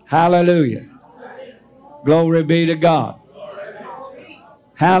 Hallelujah. Glory be to God.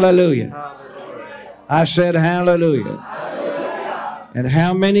 Hallelujah. I said hallelujah. And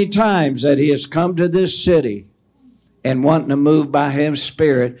how many times that he has come to this city and wanting to move by his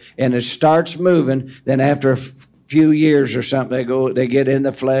Spirit, and it starts moving, then after few years or something, they get in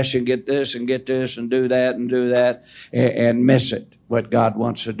the flesh and get this and do that and miss it, what God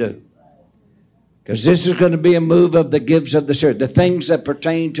wants to do. Because this is going to be a move of the gifts of the Spirit. The things that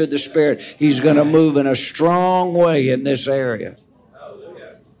pertain to the Spirit, He's going to move in a strong way in this area.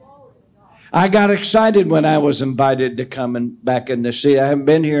 I got excited when I was invited to come back in the city. I haven't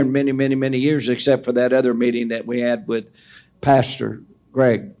been here in many, many, many years, except for that other meeting that we had with Pastor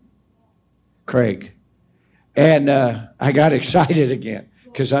Craig. And I got excited again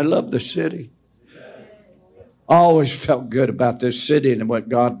because I love the city. I always felt good about this city and what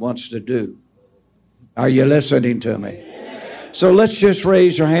God wants to do. Are you listening to me? So let's just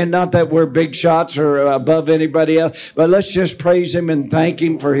raise our hand. Not that we're big shots or above anybody else, but let's just praise Him and thank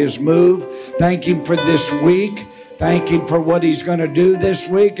Him for His move. Thank Him for this week. Thank Him for what He's going to do this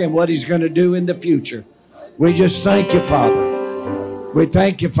week and what He's going to do in the future. We just thank You, Father. We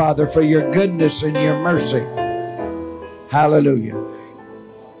thank You, Father, for Your goodness and Your mercy. Hallelujah.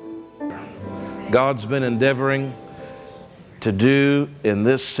 God's been endeavoring to do in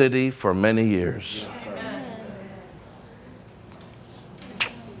this city for many years.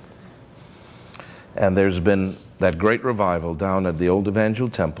 And there's been that great revival down at the old Evangel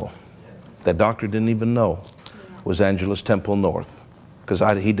Temple that doctor didn't even know was Angelus Temple North, because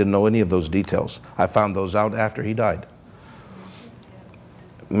he didn't know any of those details. I found those out after he died.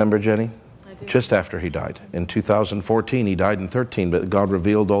 Remember, Jenny? Just after he died. In 2014, he died in 2013, but God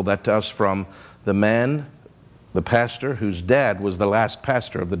revealed all that to us from the man, the pastor, whose dad was the last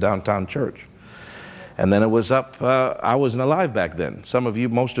pastor of the downtown church. And then it was up, I wasn't alive back then.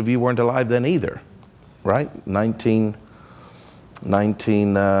 Most of you weren't alive then either. Right? In the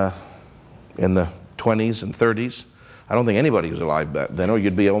 20s and 30s. I don't think anybody was alive back then, or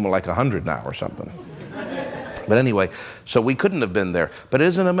you'd be almost like 100 now or something. But anyway, so we couldn't have been there. But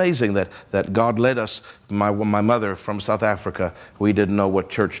isn't it amazing that God led us, my mother from South Africa, we didn't know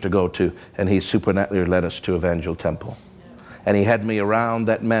what church to go to, and He supernaturally led us to Evangel Temple. And He had me around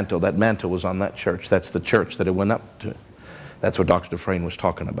that mantle. That mantle was on that church. That's the church that it went up to. That's what Dr. Dufresne was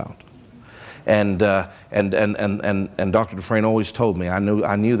talking about. And Dr. Dufresne always told me, I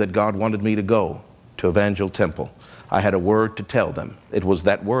knew that God wanted me to go to Evangel Temple. I had a word to tell them. It was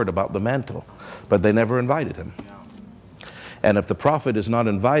that word about the mantle, but they never invited him. And if the prophet is not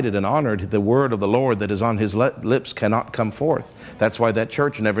invited and honored, the word of the Lord that is on his lips cannot come forth. That's why that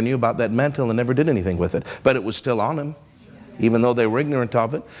church never knew about that mantle and never did anything with it. But it was still on him, even though they were ignorant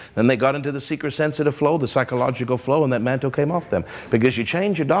of it. Then they got into the seeker-sensitive flow, the psychological flow, and that mantle came off them. Because you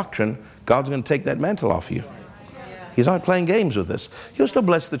change your doctrine, God's going to take that mantle off you. He's not playing games with this. He'll still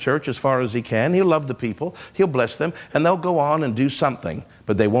bless the church as far as He can. He'll love the people. He'll bless them. And they'll go on and do something.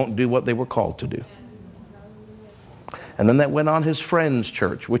 But they won't do what they were called to do. And then that went on His friend's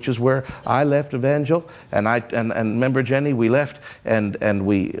church, which is where I left Evangel. And remember, Jenny, we left. And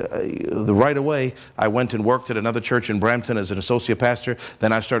we right away, I went and worked at another church in Brampton as an associate pastor.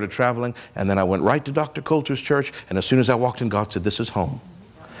 Then I started traveling. And then I went right to Dr. Coulter's church. And as soon as I walked in, God said, "This is home."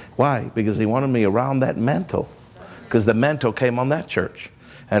 Why? Because He wanted me around that mantle. Because the mantle came on that church.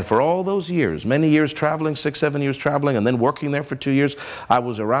 And for all those years, many years traveling, 6-7 years traveling, and then working there for 2 years, I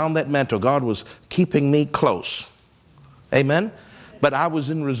was around that mantle. God was keeping me close. Amen? But I was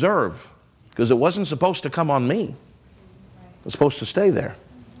in reserve because it wasn't supposed to come on me. It was supposed to stay there.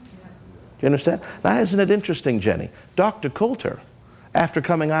 Do you understand? Now, isn't it interesting, Jenny? Dr. Coulter, after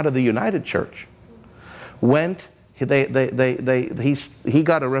coming out of the United Church, went, he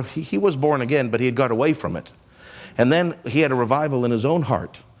was born again, but he had got away from it. And then he had a revival in his own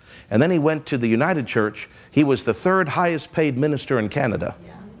heart. And then he went to the United Church. He was the third highest paid minister in Canada.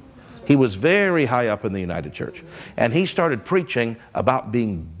 He was very high up in the United Church. And he started preaching about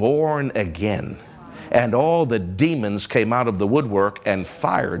being born again. And all the demons came out of the woodwork and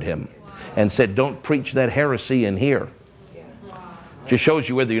fired him and said, "Don't preach that heresy in here." Just shows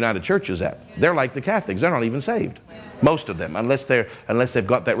you where the United Church is at. They're like the Catholics. They're not even saved. Most of them, unless they've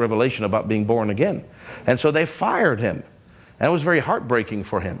got that revelation about being born again. And so they fired him. And it was very heartbreaking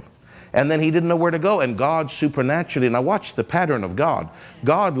for him. And then he didn't know where to go. And God supernaturally, and I watched the pattern of God.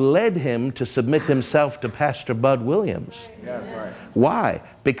 God led him to submit himself to Pastor Bud Williams. That's right. Why?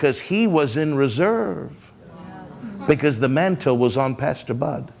 Because he was in reserve. Because the mantle was on Pastor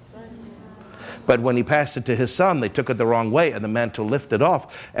Bud. But when he passed it to his son, they took it the wrong way and the mantle lifted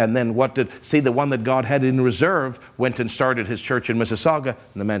off. And then the one that God had in reserve went and started his church in Mississauga,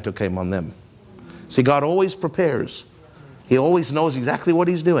 and the mantle came on them. See, God always prepares. He always knows exactly what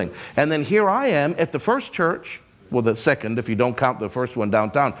He's doing. And then here I am at the first church, well, the second, if you don't count the first one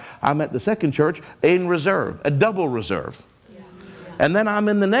downtown. I'm at the second church in reserve, a double reserve. And then I'm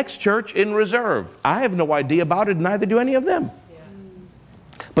in the next church in reserve. I have no idea about it, neither do any of them.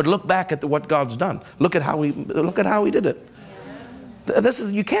 But look back at what God's done. Look at how he did it.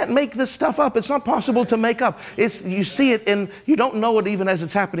 You can't make this stuff up. It's not possible to make up. You see it you don't know it even as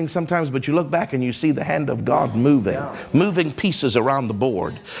it's happening sometimes, but you look back and you see the hand of God moving pieces around the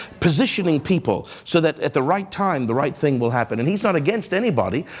board, positioning people so that at the right time, the right thing will happen. And he's not against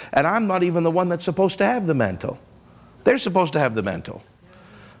anybody, and I'm not even the one that's supposed to have the mantle. They're supposed to have the mantle.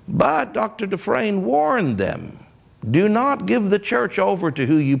 But Dr. Dufresne warned them, do not give the church over to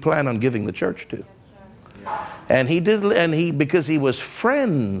who you plan on giving the church to. And because he was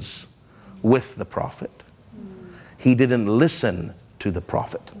friends with the prophet, he didn't listen to the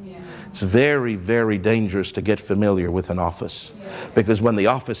prophet. It's very, very dangerous to get familiar with an office. Because when the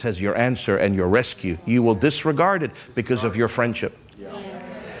office has your answer and your rescue, you will disregard it because of your friendship.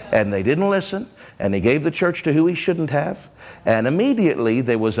 And they didn't listen, and he gave the church to who he shouldn't have. And immediately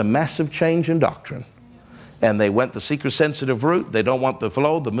there was a massive change in doctrine. And they went the seeker-sensitive route. They don't want the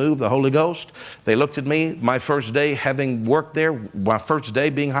flow, the move, the Holy Ghost. They looked at me, my first day having worked there, my first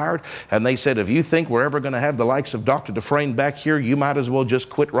day being hired, and they said, if you think we're ever going to have the likes of Dr. Dufresne back here, you might as well just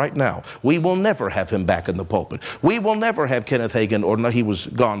quit right now. We will never have him back in the pulpit. We will never have Kenneth Hagin, or no, he was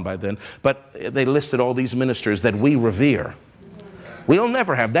gone by then. But they listed all these ministers that we revere. We'll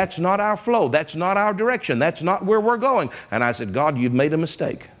never have. That's not our flow. That's not our direction. That's not where we're going. And I said, God, you've made a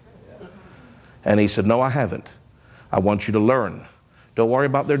mistake. And he said, no, I haven't. I want you to learn. Don't worry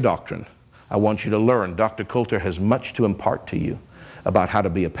about their doctrine. I want you to learn. Dr. Coulter has much to impart to you about how to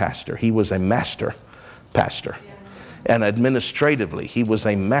be a pastor. He was a master pastor. And administratively, he was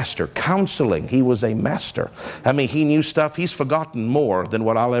a master. Counseling, he was a master. I mean, he knew stuff. He's forgotten more than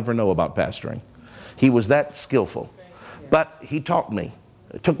what I'll ever know about pastoring. He was that skillful. But he taught me.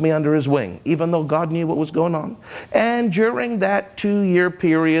 Took me under his wing, even though God knew what was going on. And during that 2-year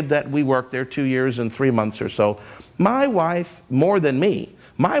period that we worked there, 2 years and 3 months or so, my wife, more than me,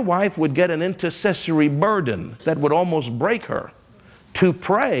 my wife would get an intercessory burden that would almost break her to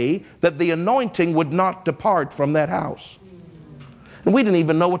pray that the anointing would not depart from that house. And we didn't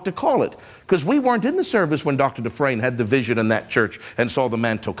even know what to call it, because we weren't in the service when Dr. Dufresne had the vision in that church and saw the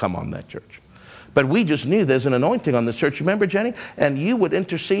mantle come on that church. But we just knew there's an anointing on this church. Remember, Jenny? And you would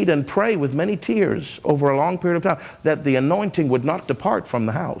intercede and pray with many tears over a long period of time that the anointing would not depart from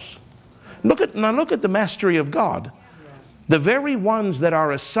the house. Look at the mastery of God. The very ones that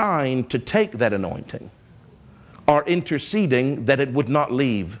are assigned to take that anointing are interceding that it would not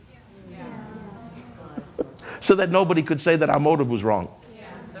leave. So that nobody could say that our motive was wrong.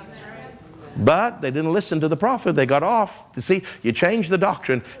 But they didn't listen to the prophet. They got off. You see, you change the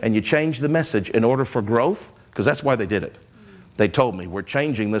doctrine and you change the message in order for growth, because that's why they did it. They told me, we're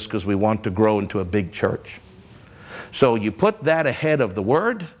changing this because we want to grow into a big church. So you put that ahead of the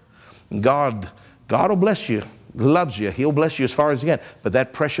word. God will bless you. He loves you. He'll bless you as far as he can. But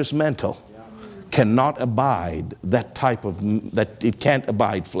that precious mantle cannot abide it can't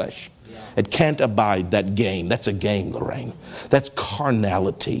abide flesh. It can't abide that game. That's a game, Lorraine. That's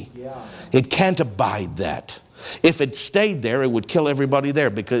carnality. It can't abide that. If it stayed there, it would kill everybody there.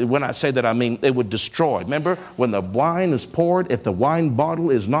 Because when I say that, I mean it would destroy. Remember, when the wine is poured, if the wine bottle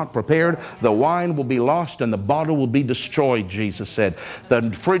is not prepared, the wine will be lost and the bottle will be destroyed, Jesus said. The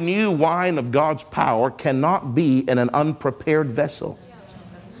new wine of God's power cannot be in an unprepared vessel.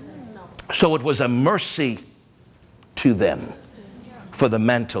 So it was a mercy to them for the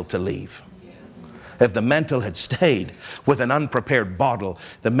mantle to leave. If the mantle had stayed with an unprepared bottle,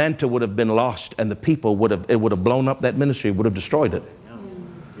 the mantle would have been lost, and the people would have blown up that ministry, would have destroyed it.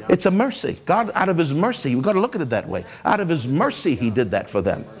 It's a mercy. God, out of his mercy, you've got to look at it that way. Out of his mercy, he did that for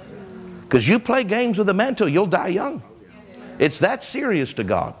them. Because you play games with the mantle, you'll die young. It's that serious to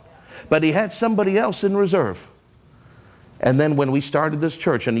God. But he had somebody else in reserve. And then when we started this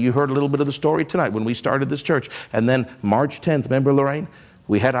church, and you heard a little bit of the story tonight, when we started this church, and then March 10th, remember, Lorraine?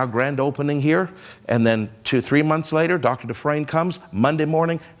 We had our grand opening here, and then 2-3 months later, Dr. Dufresne comes Monday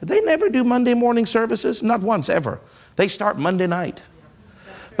morning. They never do Monday morning services, not once ever. They start Monday night.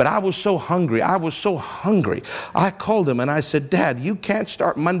 But I was so hungry. I called him and I said, Dad, you can't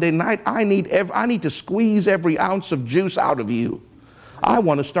start Monday night. I need to squeeze every ounce of juice out of you. I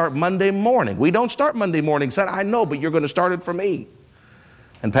want to start Monday morning. We don't start Monday morning. Son, I know, but you're going to start it for me.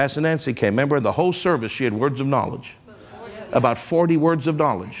 And Pastor Nancy came. Remember, the whole service, she had words of knowledge. About 40 words of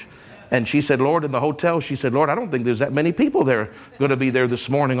knowledge. And she said, Lord, in the hotel, she said, Lord, I don't think there's that many people there going to be there this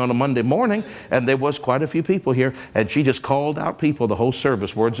morning on a Monday morning. And there was quite a few people here. And she just called out people the whole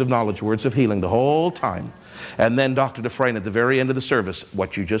service, words of knowledge, words of healing the whole time. And then Dr. Dufresne at the very end of the service,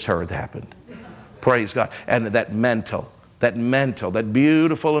 what you just heard happened. Praise God. And that mantle that mantle, that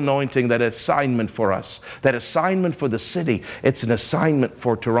beautiful anointing, that assignment for us, that assignment for the city. It's an assignment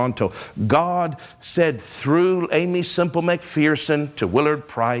for Toronto. God said through Aimee Semple McPherson to Willard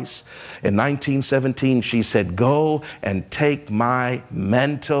Price in 1917, she said, go and take my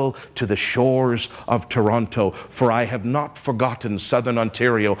mantle to the shores of Toronto, for I have not forgotten Southern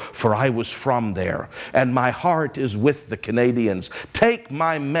Ontario, for I was from there, and my heart is with the Canadians. Take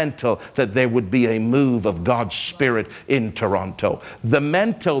my mantle, that there would be a move of God's Spirit in Toronto. The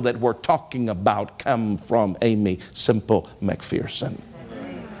mantle that we're talking about come from Aimee Semple McPherson.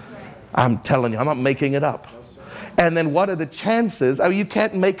 I'm telling you, I'm not making it up. And then what are the chances? I mean, you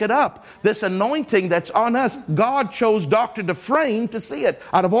can't make it up. This anointing that's on us, God chose Dr. Dufresne to see it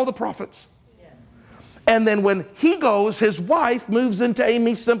out of all the prophets. And then when he goes, his wife moves into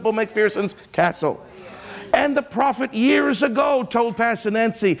Aimee Semple McPherson's castle. And the prophet years ago told Pastor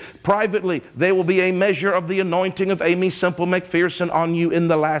Nancy privately, there will be a measure of the anointing of Aimee Semple McPherson on you in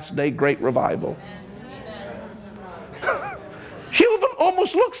the last day great revival. She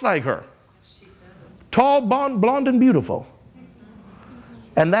almost looks like her. Tall, blonde, and beautiful.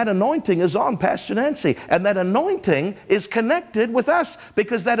 And that anointing is on Pastor Nancy. And that anointing is connected with us,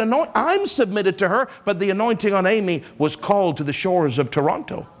 because that I'm submitted to her, but the anointing on Aimee was called to the shores of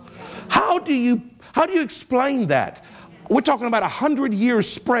Toronto. How do you explain that? We're talking about 100 years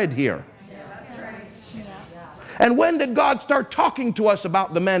spread here. And when did God start talking to us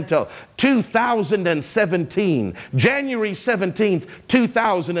about the mantle? 2017. January 17th,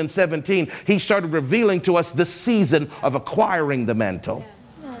 2017. He started revealing to us the season of acquiring the mantle.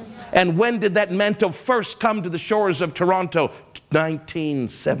 And when did that mantle first come to the shores of Toronto?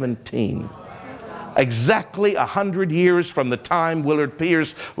 1917. Exactly 100 years from the time Willard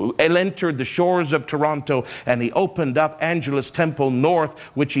Pierce entered the shores of Toronto, and he opened up Angelus Temple North,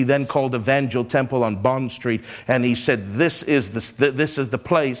 which he then called Evangel Temple on Bond Street. And he said, this is the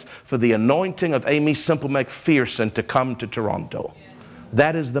place for the anointing of Aimee Semple McPherson to come to Toronto.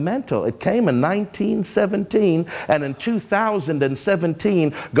 That is the mantle. It came in 1917, and in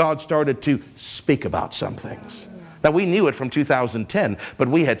 2017, God started to speak about some things. Now, we knew it from 2010, but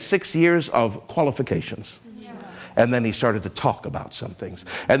we had 6 years of qualifications. And then he started to talk about some things.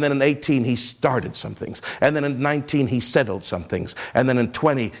 And then in 18, he started some things. And then in 19, he settled some things. And then in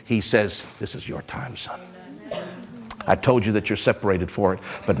 20, he says, this is your time, son. I told you that you're separated for it,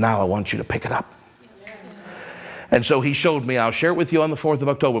 but now I want you to pick it up. And so he showed me, I'll share it with you on the 4th of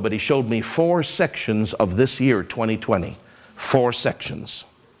October, but he showed me 4 sections of this year, 2020. 4 sections.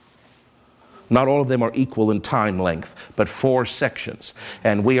 Not all of them are equal in time length, but 4 sections.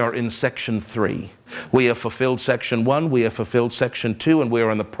 And we are in section 3. We have fulfilled section 1, we have fulfilled section 2, and we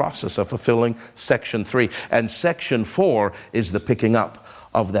are in the process of fulfilling section 3. And section 4 is the picking up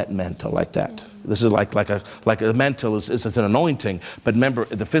of that mantle like that. This is like a mantle is an anointing, but remember,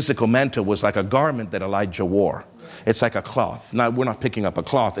 the physical mantle was like a garment that Elijah wore. It's like a cloth. Now, we're not picking up a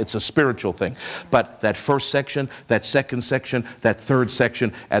cloth. It's a spiritual thing. But that first section, that second section, that third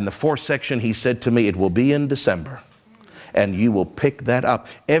section, and the fourth section, he said to me, it will be in December. And you will pick that up.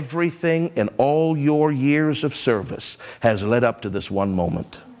 Everything in all your years of service has led up to this one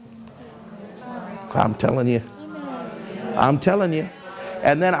moment. I'm telling you. I'm telling you.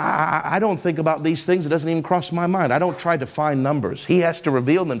 And then I don't think about these things. It doesn't even cross my mind. I don't try to find numbers. He has to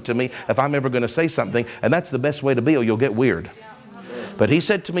reveal them to me if I'm ever going to say something. And that's the best way to be, or you'll get weird. But he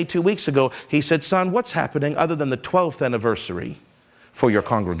said to me 2 weeks ago, he said, son, what's happening other than the 12th anniversary for your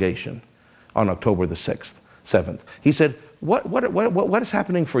congregation on October the 6th, 7th? He said, what is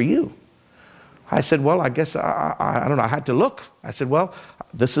happening for you? I said, well, I guess, I don't know. I had to look. I said, well,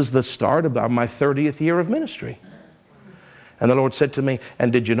 this is the start of my 30th year of ministry. And the Lord said to me,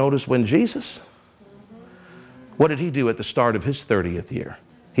 and did you notice when Jesus, what did he do at the start of his 30th year?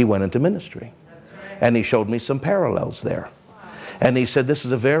 He went into ministry. And he showed me some parallels there. And he said, this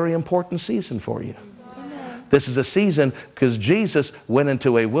is a very important season for you. This is a season because Jesus went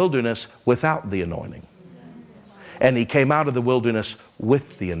into a wilderness without the anointing. And he came out of the wilderness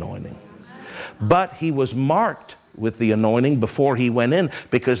with the anointing. But he was marked with the anointing before he went in,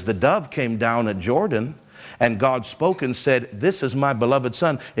 because the dove came down at Jordan. And God spoke and said, this is my beloved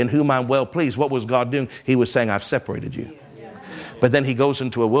son in whom I'm well pleased. What was God doing? He was saying, I've separated you. But then he goes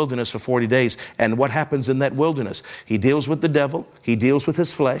into a wilderness for 40 days. And what happens in that wilderness? He deals with the devil. He deals with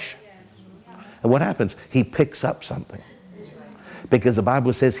his flesh. And what happens? He picks up something. Because the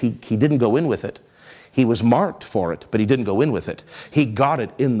Bible says he didn't go in with it. He was marked for it, but he didn't go in with it. He got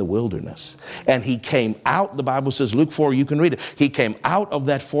it in the wilderness. And he came out, the Bible says, Luke 4, you can read it. He came out of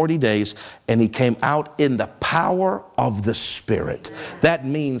that 40 days, and he came out in the power power of the Spirit. That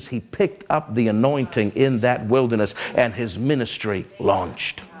means he picked up the anointing in that wilderness and his ministry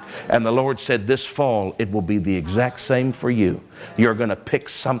launched. And the Lord said, this fall, it will be the exact same for you. You're going to pick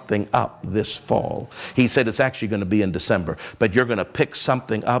something up this fall. He said it's actually going to be in December, but you're going to pick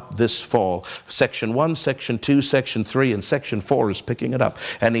something up this fall. Section 1, Section 2, Section 3, and Section 4 is picking it up.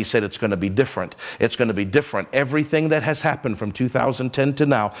 And he said it's going to be different. It's going to be different. Everything that has happened from 2010 to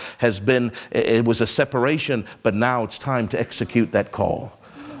now has been, it was a separation, but now it's time to execute that call.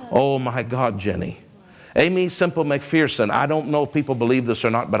 Oh my God, Jenny. Aimee Semple McPherson, I don't know if people believe this or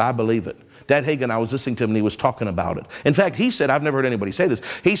not, but I believe it. Dad Hagin, I was listening to him and he was talking about it. In fact, he said, I've never heard anybody say this.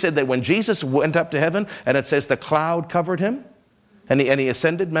 He said that when Jesus went up to heaven and it says the cloud covered him and he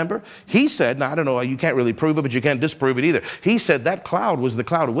ascended, remember? He said, now I don't know, you can't really prove it, but you can't disprove it either. He said that cloud was the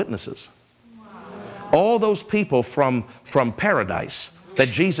cloud of witnesses. All those people from paradise that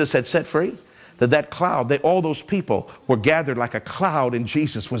Jesus had set free, that cloud, all those people were gathered like a cloud and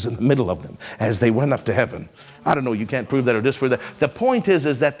Jesus was in the middle of them as they went up to heaven. I don't know, you can't prove that or disprove that. The point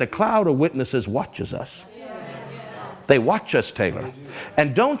is that the cloud of witnesses watches us. They watch us, Taylor.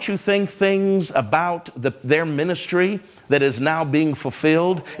 And don't you think things about their ministry that is now being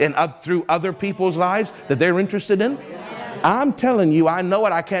fulfilled through other people's lives that they're interested in? I'm telling you, I know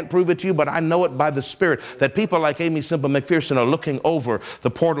it. I can't prove it to you, but I know it by the Spirit that people like Aimee Semple McPherson are looking over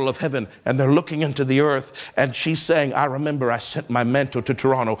the portal of heaven and they're looking into the earth. And she's saying, I remember I sent my mantle to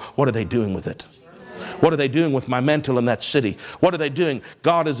Toronto. What are they doing with it? What are they doing with my mantle in that city? What are they doing?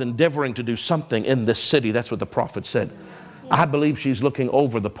 God is endeavoring to do something in this city. That's what the prophet said. I believe she's looking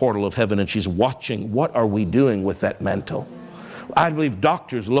over the portal of heaven and she's watching. What are we doing with that mantle? I believe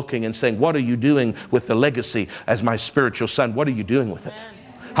doctors looking and saying, what are you doing with the legacy as my spiritual son? What are you doing with it?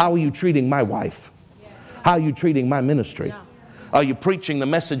 How are you treating my wife? How are you treating my ministry? Are you preaching the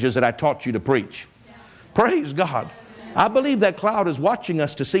messages that I taught you to preach? Praise God. I believe that cloud is watching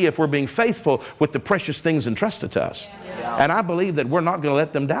us to see if we're being faithful with the precious things entrusted to us. And I believe that we're not going to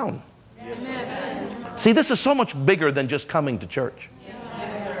let them down. See, this is so much bigger than just coming to church.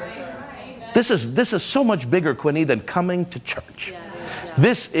 This is so much bigger, Quinny, than coming to church.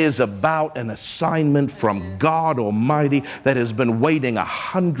 This is about an assignment from God Almighty that has been waiting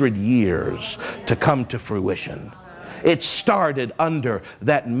 100 years to come to fruition. It started under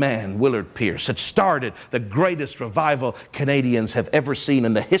that man, Willard Pierce. It started the greatest revival Canadians have ever seen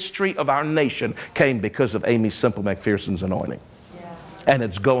in the history of our nation came because of Aimee Semple McPherson's anointing. And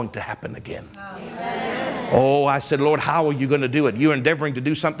it's going to happen again. Oh, I said, Lord, how are you going to do it? You're endeavoring to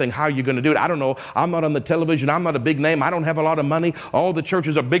do something. How are you going to do it? I don't know. I'm not on the television. I'm not a big name. I don't have a lot of money. All the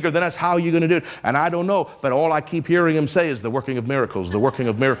churches are bigger than us. How are you going to do it? And I don't know. But all I keep hearing him say is the working of miracles, the working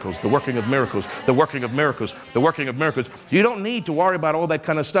of miracles, the working of miracles, the working of miracles, the working of miracles. You don't need to worry about all that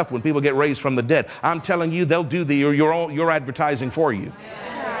kind of stuff when people get raised from the dead. I'm telling you, they'll do your advertising for you.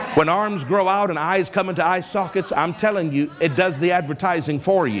 When arms grow out and eyes come into eye sockets, I'm telling you, it does the advertising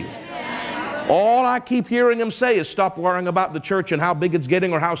for you. All I keep hearing him say is stop worrying about the church and how big it's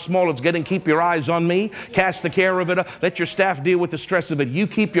getting or how small it's getting. Keep your eyes on me. Cast the care of it. Let your staff deal with the stress of it. You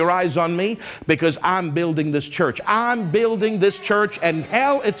keep your eyes on me because I'm building this church. I'm building this church and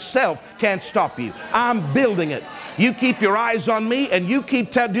hell itself can't stop you. I'm building it. You keep your eyes on me and you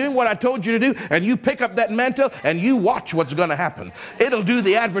keep doing what I told you to do and you pick up that mantle and you watch what's going to happen. It'll do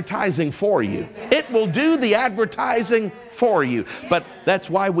the advertising for you. It will do the advertising for you. But that's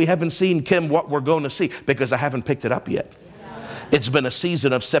why we haven't seen, Kim, what we're going to see, because I haven't picked it up yet. It's been a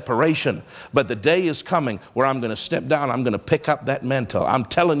season of separation, but the day is coming where I'm going to step down. I'm going to pick up that mantle. I'm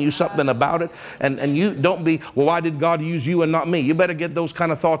telling you something about it. And you don't be, well, why did God use you and not me? You better get those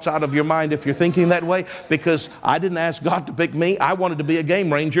kind of thoughts out of your mind if you're thinking that way, because I didn't ask God to pick me. I wanted to be a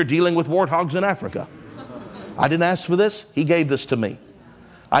game ranger dealing with warthogs in Africa. I didn't ask for this. He gave this to me.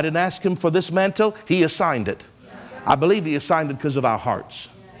 I didn't ask him for this mantle. He assigned it. I believe he assigned it because of our hearts.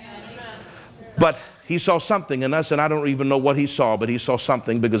 But he saw something in us, and I don't even know what he saw, but he saw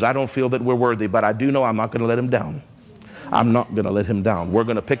something because I don't feel that we're worthy. But I do know I'm not going to let him down. I'm not going to let him down. We're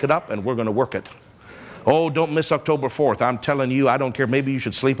going to pick it up, and we're going to work it. Oh, don't miss October 4th. I'm telling you, I don't care. Maybe you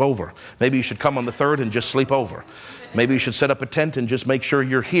should sleep over. Maybe you should come on the 3rd and just sleep over. Maybe you should set up a tent and just make sure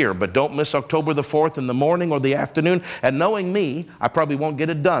you're here. But don't miss October the 4th in the morning or the afternoon. And knowing me, I probably won't get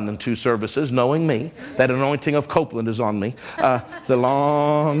it done in 2 services. Knowing me, that anointing of Copeland is on me. The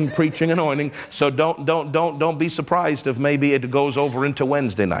long preaching anointing. So don't be surprised if maybe it goes over into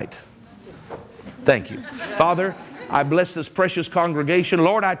Wednesday night. Thank you. Father, I bless this precious congregation.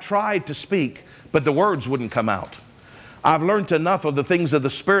 Lord, I tried to speak, but the words wouldn't come out. I've learned enough of the things of the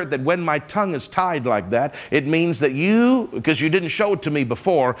Spirit that when my tongue is tied like that, it means that you, because you didn't show it to me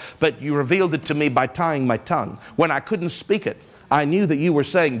before, but you revealed it to me by tying my tongue. When I couldn't speak it, I knew that you were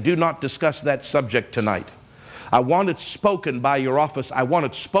saying, do not discuss that subject tonight. I want it spoken by your office. I want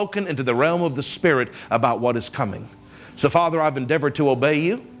it spoken into the realm of the Spirit about what is coming. So, Father, I've endeavored to obey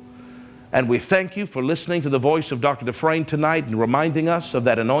you. And we thank you for listening to the voice of Dr. Dufresne tonight and reminding us of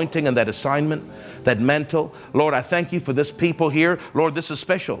that anointing and that assignment, that mantle. Lord, I thank you for this people here. Lord, this is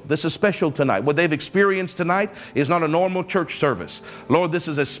special. This is special tonight. What they've experienced tonight is not a normal church service. Lord, this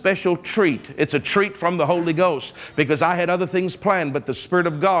is a special treat. It's a treat from the Holy Ghost, because I had other things planned, but the Spirit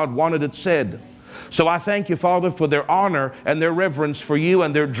of God wanted it said. So I thank you, Father, for their honor and their reverence for you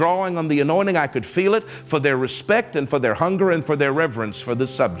and their drawing on the anointing. I could feel it, for their respect and for their hunger and for their reverence for this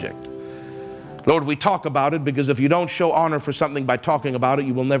subject. Lord, we talk about it because if you don't show honor for something by talking about it,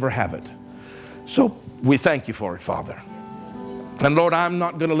 you will never have it. So we thank you for it, Father. And Lord, I'm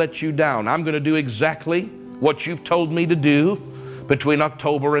not going to let you down. I'm going to do exactly what you've told me to do between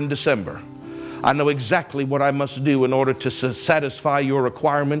October and December. I know exactly what I must do in order to satisfy your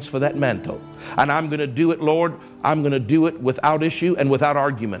requirements for that mantle. And I'm going to do it, Lord. I'm going to do it without issue and without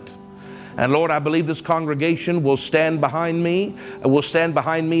argument. And Lord, I believe this congregation will stand behind me, will stand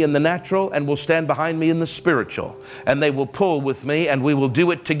behind me in the natural, and will stand behind me in the spiritual. And they will pull with me, and we will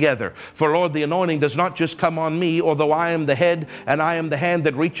do it together. For Lord, the anointing does not just come on me, although I am the head and I am the hand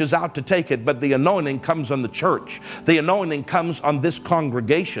that reaches out to take it, but the anointing comes on the church. The anointing comes on this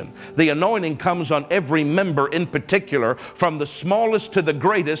congregation. The anointing comes on every member in particular, from the smallest to the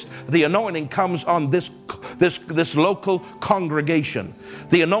greatest. The anointing comes on this local congregation.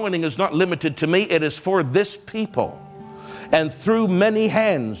 The anointing is not limited to me. It is for this people. And through many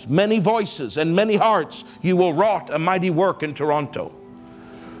hands, many voices, and many hearts, you will wrought a mighty work in Toronto.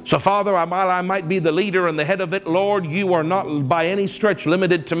 So, Father, while I might be the leader and the head of it, Lord, you are not by any stretch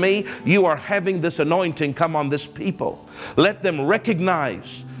limited to me. You are having this anointing come on this people. Let them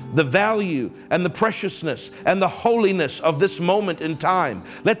recognize the value and the preciousness and the holiness of this moment in time.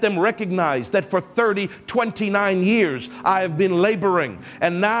 Let them recognize that for 29 years I have been laboring,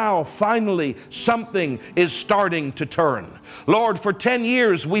 and now finally something is starting to turn. Lord, for 10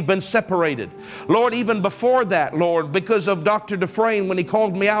 years we've been separated. Lord, even before that, Lord, because of Dr. Dufresne when he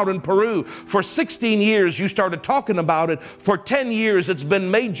called me out in Peru, for 16 years you started talking about it. For 10 years it's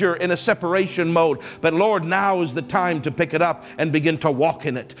been major in a separation mode. But Lord, now is the time to pick it up and begin to walk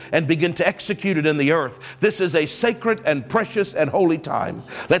in it and begin to execute it in the earth. This is a sacred and precious and holy time.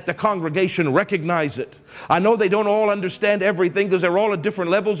 Let the congregation recognize it. I know they don't all understand everything because they're all at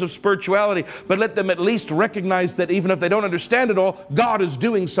different levels of spirituality, but let them at least recognize that even if they don't understand it all, God is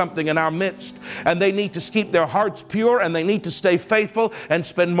doing something in our midst. And they need to keep their hearts pure, and they need to stay faithful and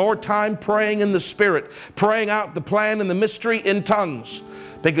spend more time praying in the Spirit, praying out the plan and the mystery in tongues,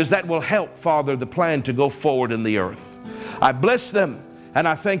 because that will help, Father, the plan to go forward in the earth. I bless them and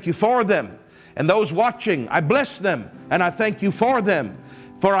I thank you for them. And those watching, I bless them and I thank you for them.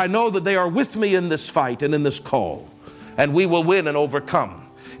 For I know that they are with me in this fight and in this call. And we will win and overcome.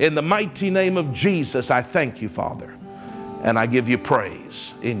 In the mighty name of Jesus, I thank you, Father. And I give you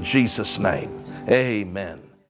praise. In Jesus' name, amen.